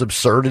of this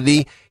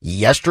absurdity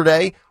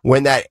yesterday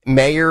when that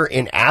mayor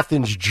in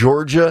Athens,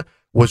 Georgia,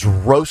 was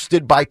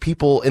roasted by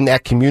people in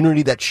that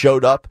community that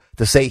showed up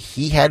to say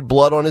he had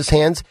blood on his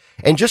hands.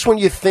 And just when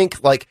you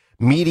think like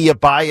media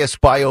bias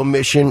by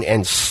omission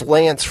and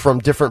slants from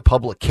different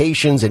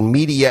publications and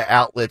media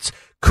outlets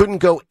couldn't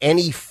go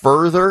any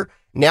further,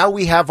 now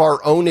we have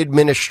our own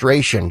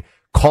administration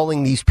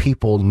calling these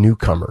people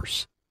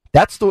newcomers.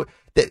 That's the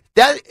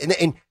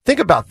and think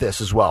about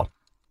this as well.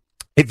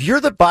 If you're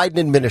the Biden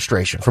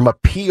administration, from a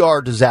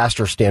PR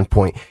disaster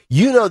standpoint,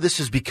 you know this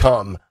has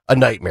become a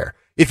nightmare.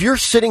 If you're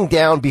sitting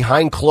down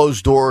behind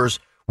closed doors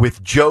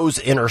with Joe's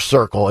inner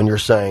circle and you're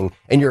saying,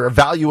 and you're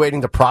evaluating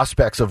the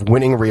prospects of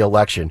winning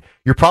re-election,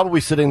 you're probably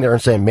sitting there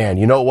and saying, man,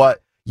 you know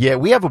what? Yeah,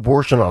 we have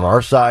abortion on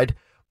our side,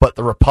 but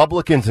the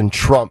Republicans and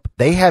Trump,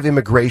 they have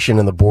immigration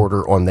and the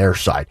border on their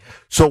side.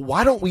 So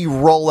why don't we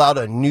roll out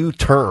a new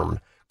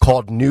term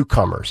called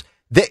newcomers?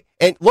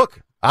 And look,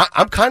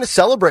 I'm kind of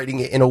celebrating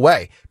it in a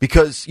way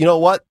because, you know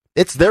what?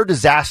 It's their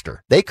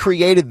disaster. They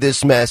created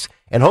this mess,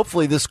 and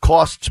hopefully this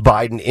costs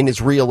Biden in his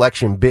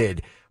re-election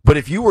bid. But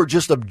if you were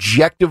just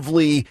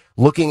objectively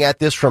looking at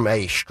this from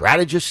a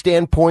strategist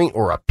standpoint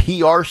or a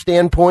PR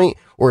standpoint,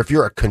 or if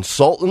you're a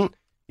consultant,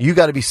 you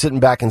got to be sitting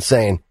back and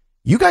saying,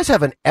 you guys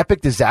have an epic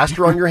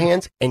disaster on your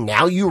hands, and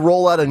now you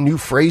roll out a new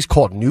phrase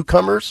called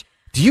newcomers?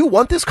 Do you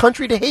want this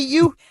country to hate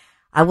you?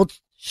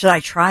 Should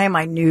I try in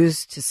my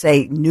news to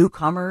say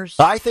newcomers?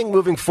 I think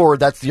moving forward,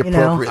 that's the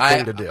appropriate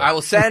thing to do. I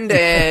will send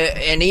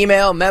an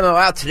email memo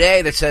out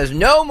today that says,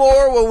 no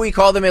more will we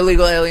call them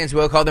illegal aliens.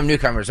 We'll call them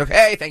newcomers.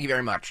 Okay, thank you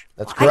very much.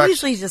 That's correct. I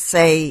usually just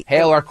say...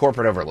 Hail our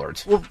corporate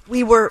overlords. Well,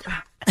 we were...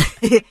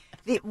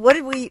 what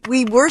did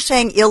we were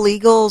saying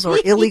illegals or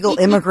illegal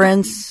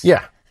immigrants.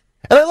 Yeah.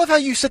 And I love how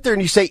you sit there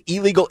and you say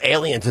illegal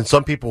aliens, and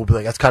some people will be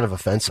like, that's kind of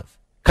offensive.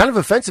 Kind of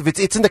offensive.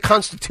 It's in the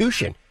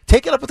Constitution.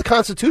 Take it up with the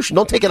Constitution.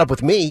 Don't take it up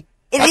with me.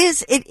 It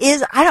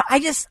is.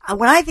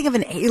 When I think of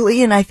an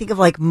alien, I think of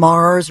like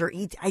Mars or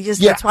ET.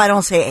 That's why I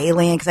don't say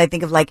alien, because I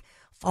think of like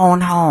phone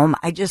home.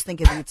 I just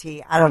think of ET.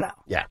 I don't know.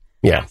 Yeah.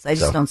 Yeah. So I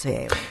just don't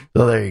say alien.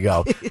 So there you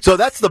go. So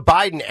that's the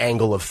Biden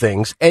angle of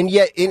things. And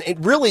yet, it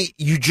really,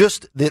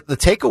 the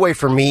takeaway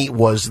for me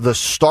was the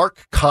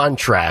stark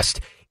contrast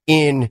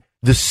in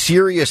the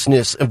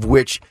seriousness of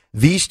which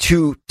these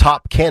two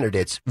top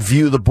candidates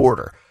view the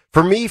border.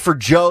 For me, for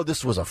Joe,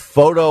 this was a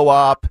photo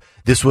op.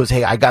 This was,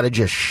 hey, I got to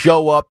just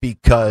show up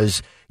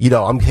because,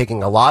 I'm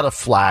taking a lot of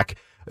flack.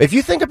 If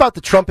you think about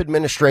the Trump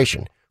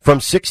administration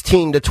from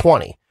 16 to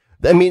 20,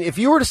 I mean, if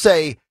you were to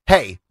say,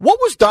 hey, what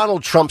was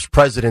Donald Trump's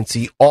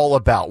presidency all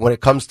about when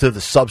it comes to the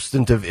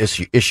substantive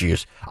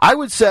issues? I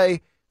would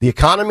say the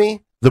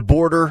economy, the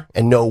border,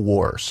 and no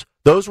wars.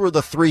 Those were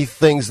the three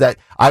things that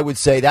I would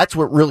say that's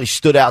what really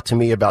stood out to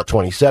me about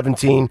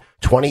 2017,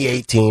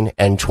 2018,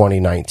 and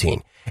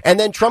 2019. And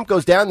then Trump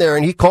goes down there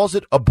and he calls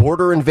it a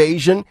border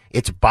invasion.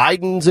 It's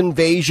Biden's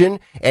invasion,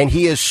 and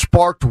he has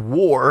sparked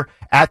war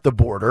at the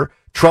border.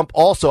 Trump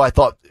also, I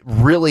thought,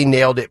 really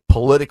nailed it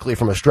politically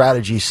from a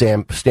strategy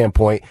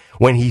standpoint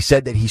when he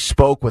said that he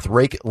spoke with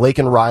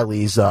Laken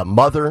Riley's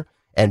mother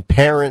and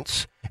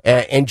parents.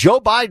 And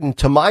Joe Biden,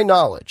 to my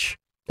knowledge,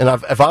 and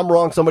if I'm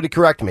wrong, somebody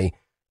correct me,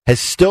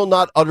 has still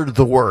not uttered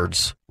the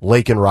words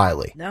Laken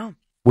Riley. No.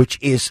 Which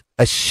is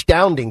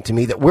astounding to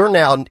me that we're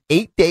now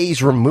 8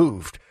 days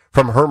removed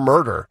from her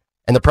murder,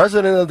 and the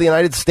president of the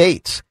United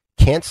States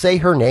can't say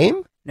her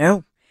name?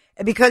 No.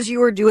 And because you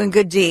were doing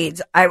good deeds,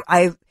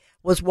 I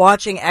was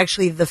watching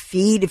actually the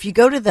feed. If you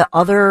go to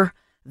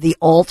the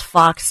alt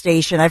Fox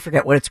station, I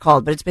forget what it's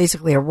called, but it's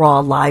basically a raw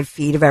live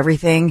feed of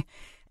everything.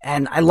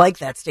 And I like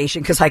that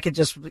station because I could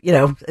just,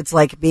 it's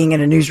like being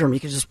in a newsroom. You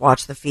could just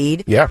watch the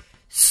feed. Yeah.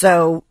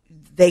 So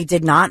they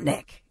did not,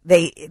 Nick.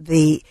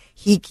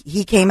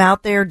 He came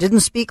out there, didn't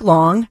speak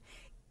long.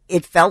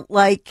 It felt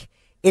like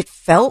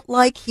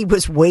he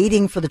was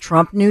waiting for the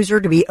Trump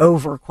newser to be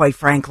over, quite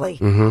frankly.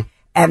 Mm-hmm.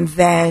 And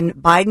then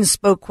Biden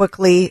spoke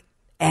quickly,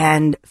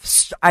 and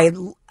I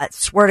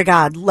swear to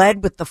God,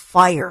 led with the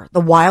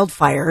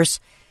wildfires,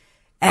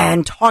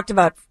 and talked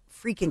about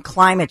freaking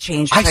climate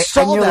change. I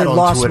nearly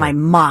lost my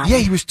mind. Yeah,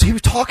 he was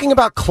talking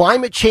about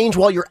climate change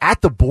while you're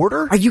at the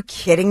border. Are you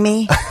kidding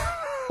me?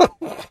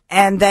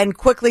 and then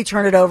quickly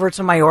turned it over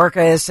to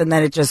Mayorkas, and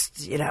then it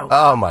just,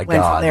 Oh, my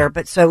went God. from there.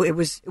 But so it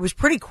was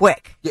pretty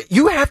quick.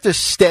 You have to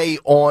stay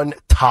on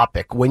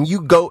topic when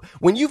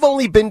you've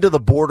only been to the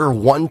border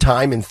one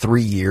time in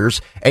 3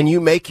 years and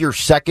you make your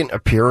second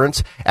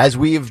appearance, as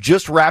we have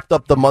just wrapped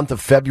up the month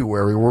of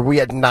February, where we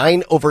had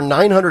over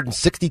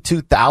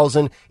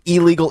 962,000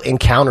 illegal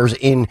encounters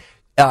in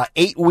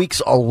 8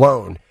 weeks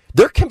alone.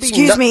 There can be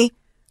Excuse me.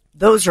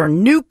 Those are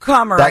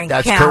newcomer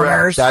that's encounters.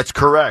 correct. That's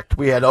correct.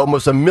 We had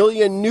almost 1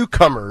 million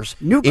newcomers.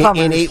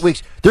 In 8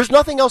 weeks. There's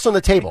nothing else on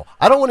the table.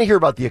 I don't want to hear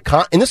about the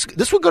economy. And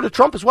this will go to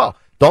Trump as well.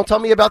 Don't tell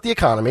me about the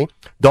economy.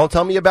 Don't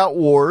tell me about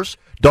wars.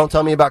 Don't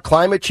tell me about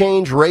climate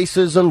change,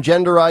 racism,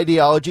 gender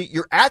ideology.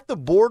 You're at the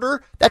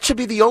border. That should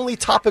be the only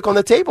topic on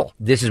the table.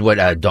 This is what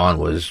Dawn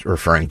was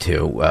referring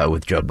to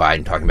with Joe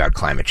Biden talking about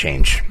climate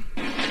change.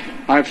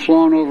 I've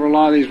flown over a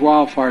lot of these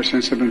wildfires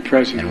since I've been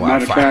president.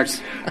 Matter of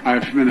fact,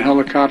 I've been a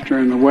helicopter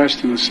in the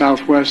west and the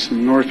southwest and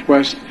the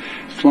northwest,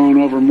 flown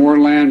over more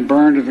land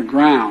burned to the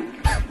ground,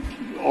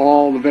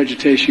 all the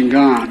vegetation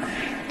gone,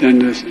 than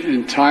this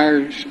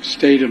entire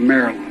state of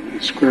Maryland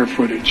in square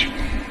footage.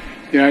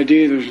 The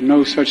idea there's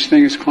no such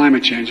thing as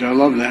climate change, I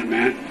love that,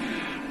 man.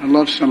 I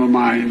love some of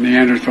my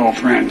Neanderthal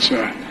friends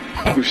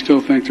who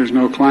still think there's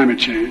no climate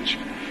change.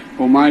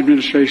 Well, my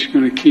administration is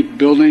going to keep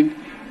building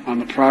on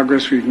the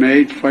progress we've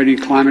made fighting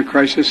climate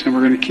crisis, and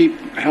we're going to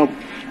help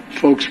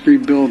folks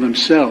rebuild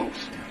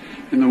themselves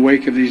in the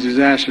wake of these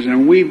disasters.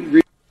 And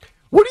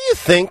what do you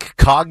think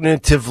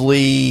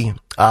cognitively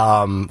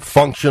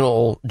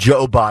functional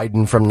Joe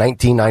Biden from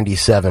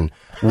 1997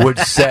 would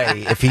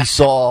say if he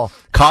saw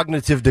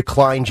cognitive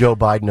decline Joe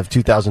Biden of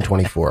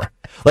 2024?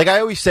 Like I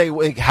always say,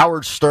 like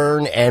Howard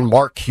Stern and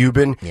Mark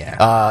Cuban,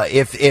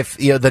 if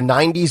the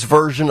 90s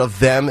version of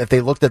them, if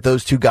they looked at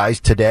those two guys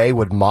today,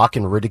 would mock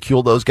and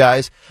ridicule those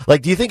guys.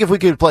 Like, do you think if we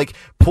could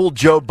pull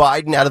Joe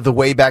Biden out of the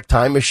Wayback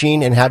Time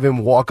machine and have him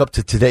walk up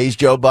to today's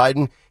Joe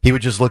Biden, he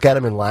would just look at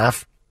him and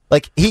laugh?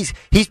 Like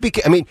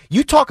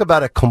you talk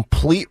about a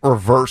complete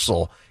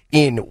reversal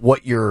in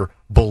what your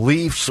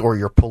beliefs or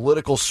your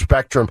political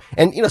spectrum.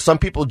 And, some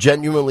people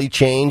genuinely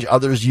change.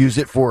 Others use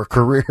it for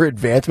career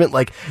advancement.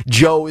 Like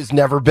Joe has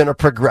never been a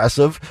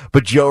progressive,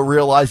 but Joe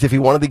realized if he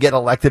wanted to get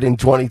elected in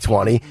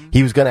 2020,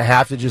 he was going to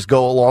have to just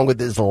go along with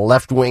this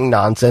left-wing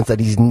nonsense that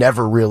he's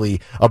never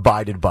really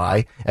abided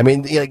by. I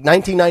mean,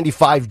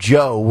 1995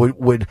 Joe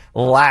would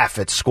laugh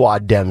at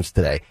Squad Dems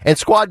today. And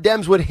Squad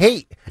Dems would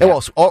hate. Yeah.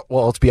 Well,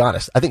 let's be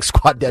honest. I think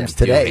Squad Dems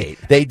today,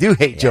 they do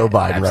hate Joe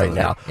Biden right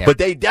now. Yeah. But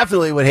they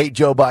definitely would hate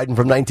Joe Biden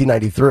from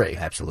 1993.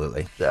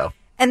 Absolutely. So,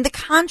 and the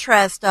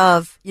contrast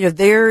of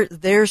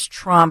there's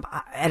Trump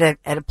at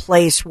a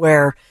place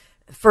where,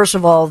 first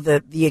of all,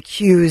 the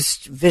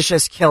accused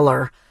vicious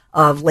killer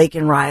of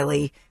Laken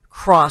Riley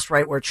crossed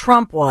right where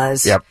Trump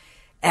was,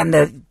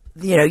 and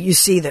you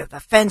see the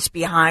fence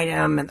behind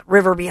him and the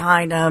river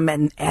behind him,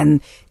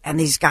 and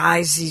these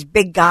guys, these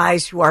big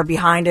guys who are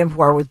behind him,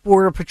 who are with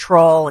Border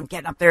Patrol and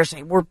getting up there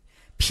saying we're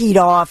peed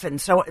off,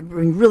 and so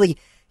really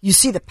you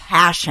see the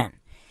passion.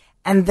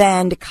 And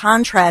then to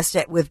contrast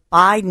it with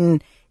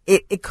Biden,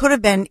 it could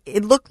have been,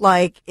 it looked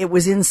like it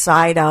was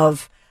inside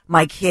of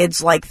my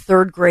kids'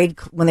 third grade,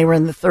 when they were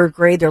in the third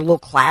grade, their little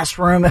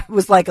classroom. It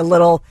was like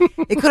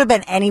it could have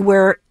been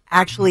anywhere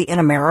actually in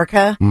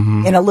America,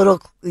 in a little,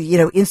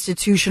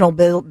 institutional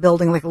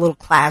building, like a little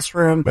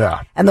classroom.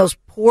 Yeah. And those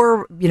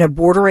poor,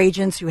 border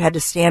agents who had to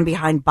stand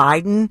behind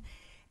Biden,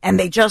 and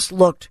they just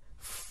looked,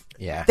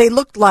 they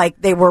looked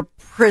like they were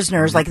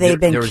prisoners, like they had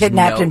been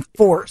kidnapped and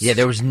forced. Yeah,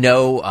 there was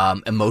no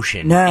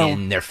emotion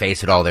in their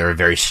face at all. They were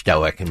very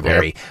stoic and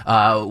very...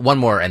 one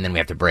more, and then we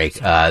have to break.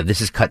 This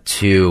is cut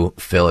to,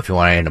 Phil, if you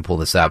want to pull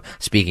this up.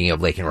 Speaking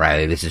of Laken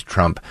Riley, this is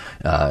Trump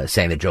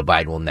saying that Joe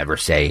Biden will never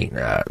say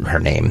her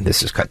name.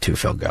 This is cut to,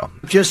 Phil, go.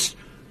 Just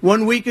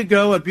 1 week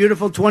ago, a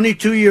beautiful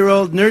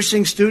 22-year-old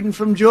nursing student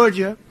from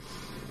Georgia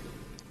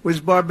was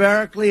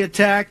barbarically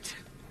attacked,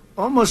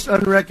 almost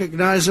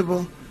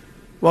unrecognizable,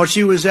 while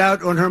she was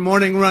out on her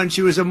morning run.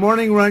 She was a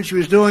morning run. She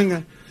was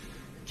doing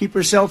keep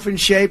herself in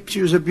shape.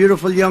 She was a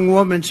beautiful young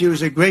woman. She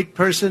was a great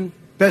person,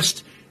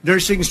 best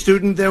nursing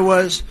student there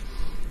was.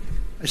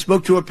 I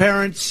spoke to her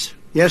parents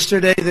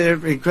yesterday.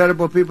 They're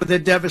incredible people. They're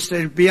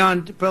devastated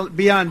beyond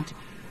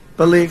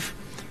belief.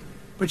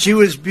 But she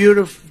was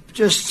beautiful,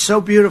 just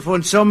so beautiful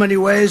in so many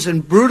ways,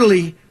 and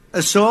brutally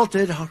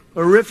assaulted,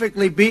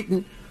 horrifically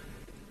beaten,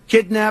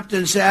 kidnapped,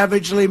 and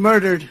savagely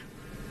murdered.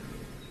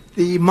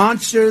 The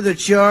monster that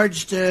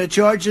charged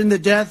in the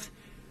death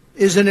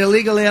is an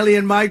illegal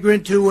alien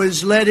migrant who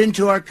was led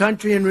into our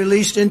country and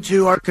released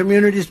into our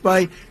communities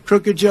by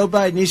crooked Joe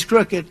Biden. He's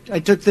crooked. I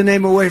took the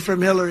name away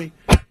from Hillary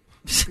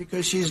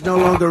because she's no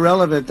longer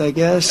relevant, I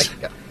guess.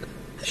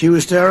 She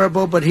was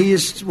terrible, but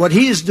what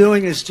he is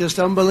doing is just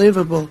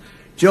unbelievable.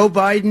 Joe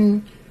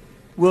Biden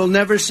will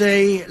never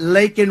say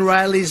Laken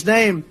Riley's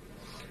name,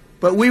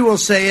 but we will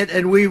say it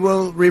and we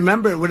will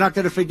remember it. We're not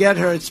going to forget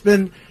her. It's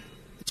been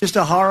just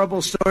a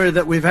horrible story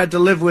that we've had to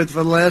live with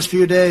for the last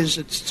few days.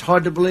 It's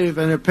hard to believe.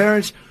 And her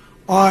parents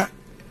are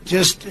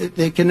just,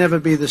 they can never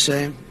be the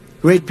same.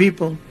 great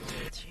people.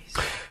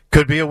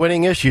 Could be a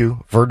winning issue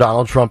for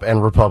Donald Trump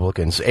and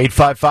Republicans.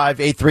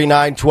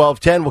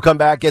 855-839-1210. We'll come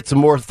back, get some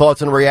more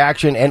thoughts and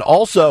reaction. And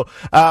also,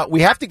 we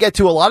have to get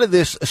to a lot of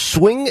this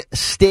swing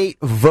state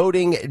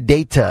voting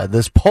data,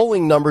 this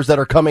polling numbers that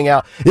are coming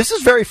out. This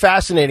is very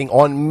fascinating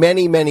on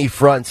many, many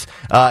fronts.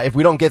 If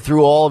we don't get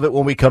through all of it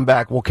when we come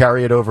back, we'll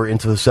carry it over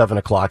into the 7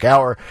 o'clock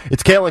hour.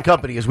 It's Kale and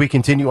Company as we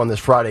continue on this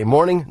Friday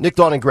morning. Nick,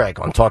 Dawn, and Greg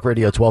on Talk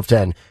Radio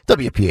 1210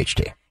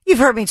 WPHT. You've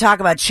heard me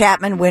talk about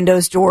Chapman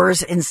Windows,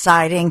 Doors, and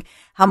Siding,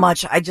 how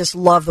much I just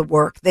love the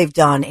work they've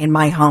done in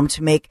my home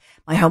to make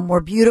my home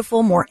more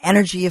beautiful, more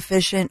energy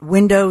efficient,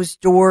 windows,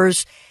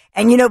 doors.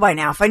 And you know by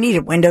now, if I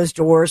needed windows,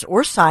 doors,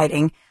 or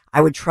siding,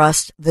 I would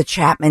trust the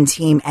Chapman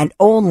team and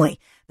only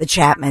the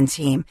Chapman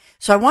team.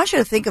 So I want you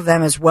to think of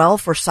them as well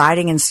for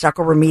siding and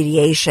stucco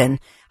remediation.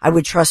 I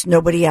would trust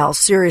nobody else,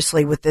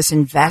 seriously, with this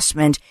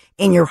investment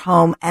in your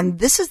home. And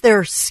this is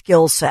their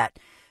skill set.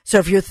 So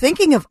if you're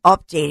thinking of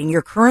updating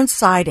your current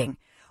siding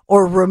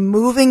or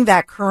removing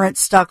that current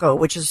stucco,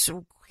 which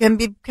can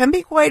be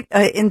quite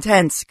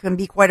intense, can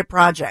be quite a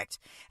project,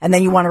 and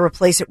then you want to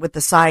replace it with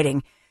the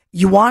siding,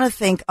 you want to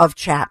think of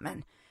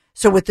Chapman.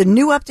 So with the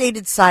new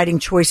updated siding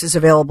choices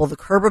available, the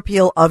curb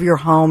appeal of your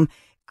home,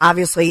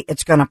 obviously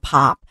it's going to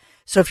pop.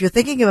 So if you're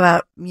thinking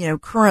about,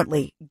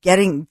 currently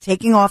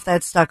taking off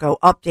that stucco,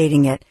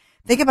 updating it,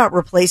 think about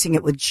replacing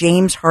it with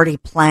James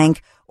Hardie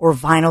plank or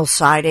vinyl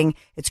siding.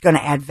 It's going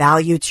to add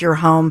value to your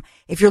home.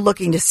 If you're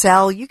looking to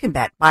sell, you can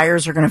bet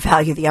buyers are going to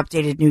value the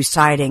updated new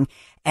siding,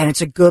 and it's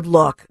a good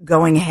look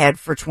going ahead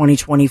for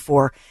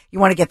 2024. You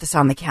want to get this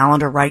on the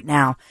calendar right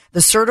now.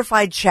 The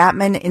certified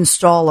Chapman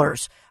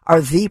installers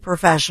are the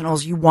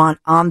professionals you want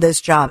on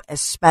this job,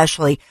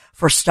 especially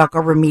for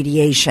stucco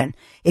remediation.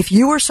 If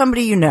you or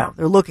somebody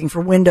they're looking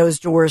for windows,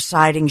 doors,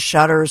 siding,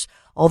 shutters,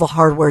 all the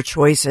hardware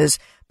choices,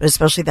 but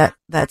especially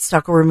that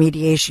stucco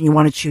remediation, you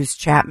want to choose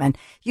Chapman.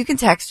 You can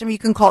text them. You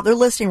can call. They're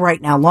listening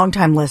right now,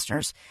 longtime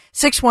listeners,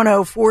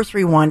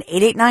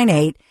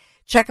 610-431-8898.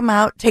 Check them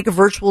out. Take a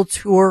virtual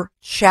tour,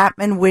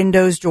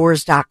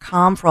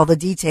 ChapmanWindowsDoors.com for all the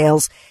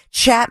details.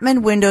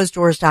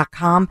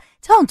 ChapmanWindowsDoors.com.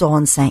 Tell them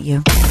Dolan sent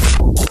you.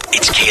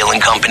 It's Kale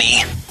and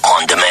Company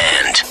on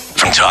demand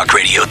from Talk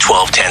Radio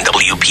 1210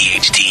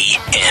 WPHT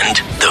and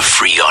the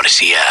free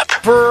Odyssey app.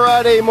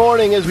 Friday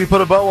morning, as we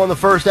put a bow on the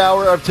first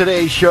hour of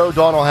today's show,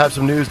 Dawn will have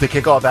some news to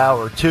kick off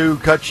hour 2.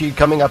 Cut sheet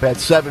coming up at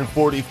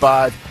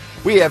 7:45.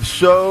 We have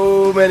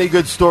so many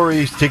good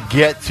stories to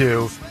get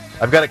to.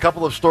 I've got a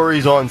couple of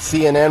stories on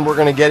CNN we're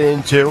going to get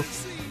into.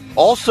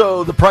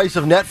 Also, the price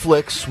of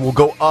Netflix will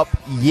go up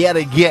yet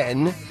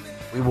again.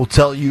 We will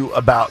tell you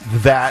about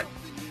that.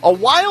 A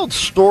wild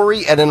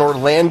story at an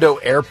Orlando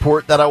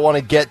airport that I want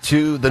to get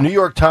to. The New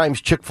York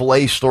Times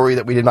Chick-fil-A story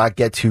that we did not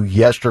get to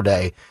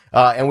yesterday.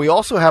 And we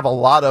also have a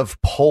lot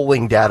of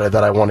polling data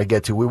that I want to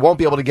get to. We won't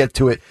be able to get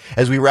to it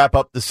as we wrap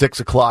up the 6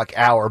 o'clock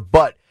hour,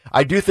 but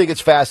I do think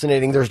it's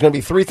fascinating. There's going to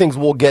be 3 things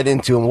we'll get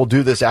into, and we'll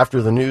do this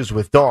after the news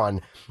with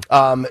Dawn.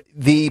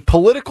 The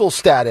political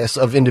status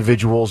of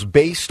individuals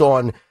based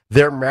on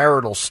their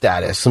marital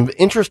status. Some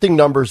interesting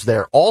numbers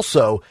there.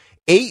 Also,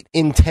 8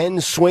 in 10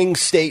 swing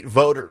state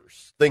voters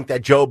think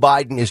that Joe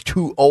Biden is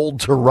too old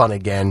to run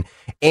again.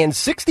 And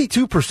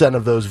 62%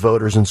 of those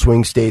voters in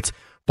swing states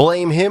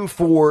blame him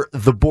for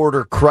the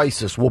border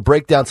crisis. We'll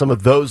break down some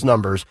of those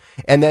numbers.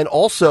 And then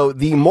also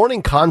the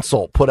Morning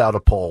Consult put out a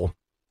poll,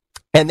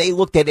 and they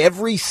looked at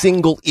every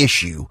single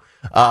issue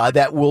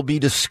that will be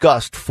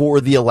discussed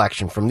for the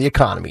election, from the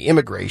economy,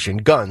 immigration,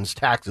 guns,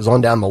 taxes, on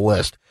down the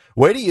list.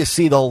 Where do you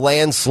see the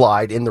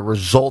landslide in the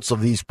results of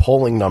these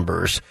polling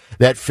numbers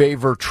that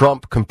favor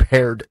Trump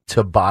compared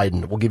to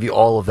Biden? We'll give you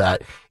all of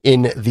that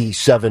in the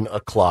 7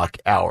 o'clock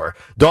hour.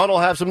 Dawn will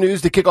have some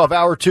news to kick off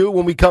hour 2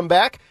 when we come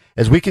back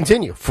as we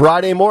continue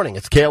Friday morning.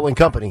 It's Kale and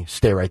Company.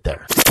 Stay right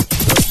there.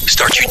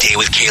 Start your day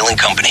with Kale and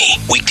Company.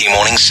 Weekday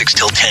mornings 6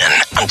 till 10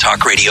 on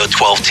Talk Radio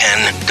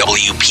 1210,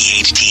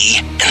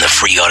 WPHT, and the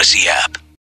free Odyssey app.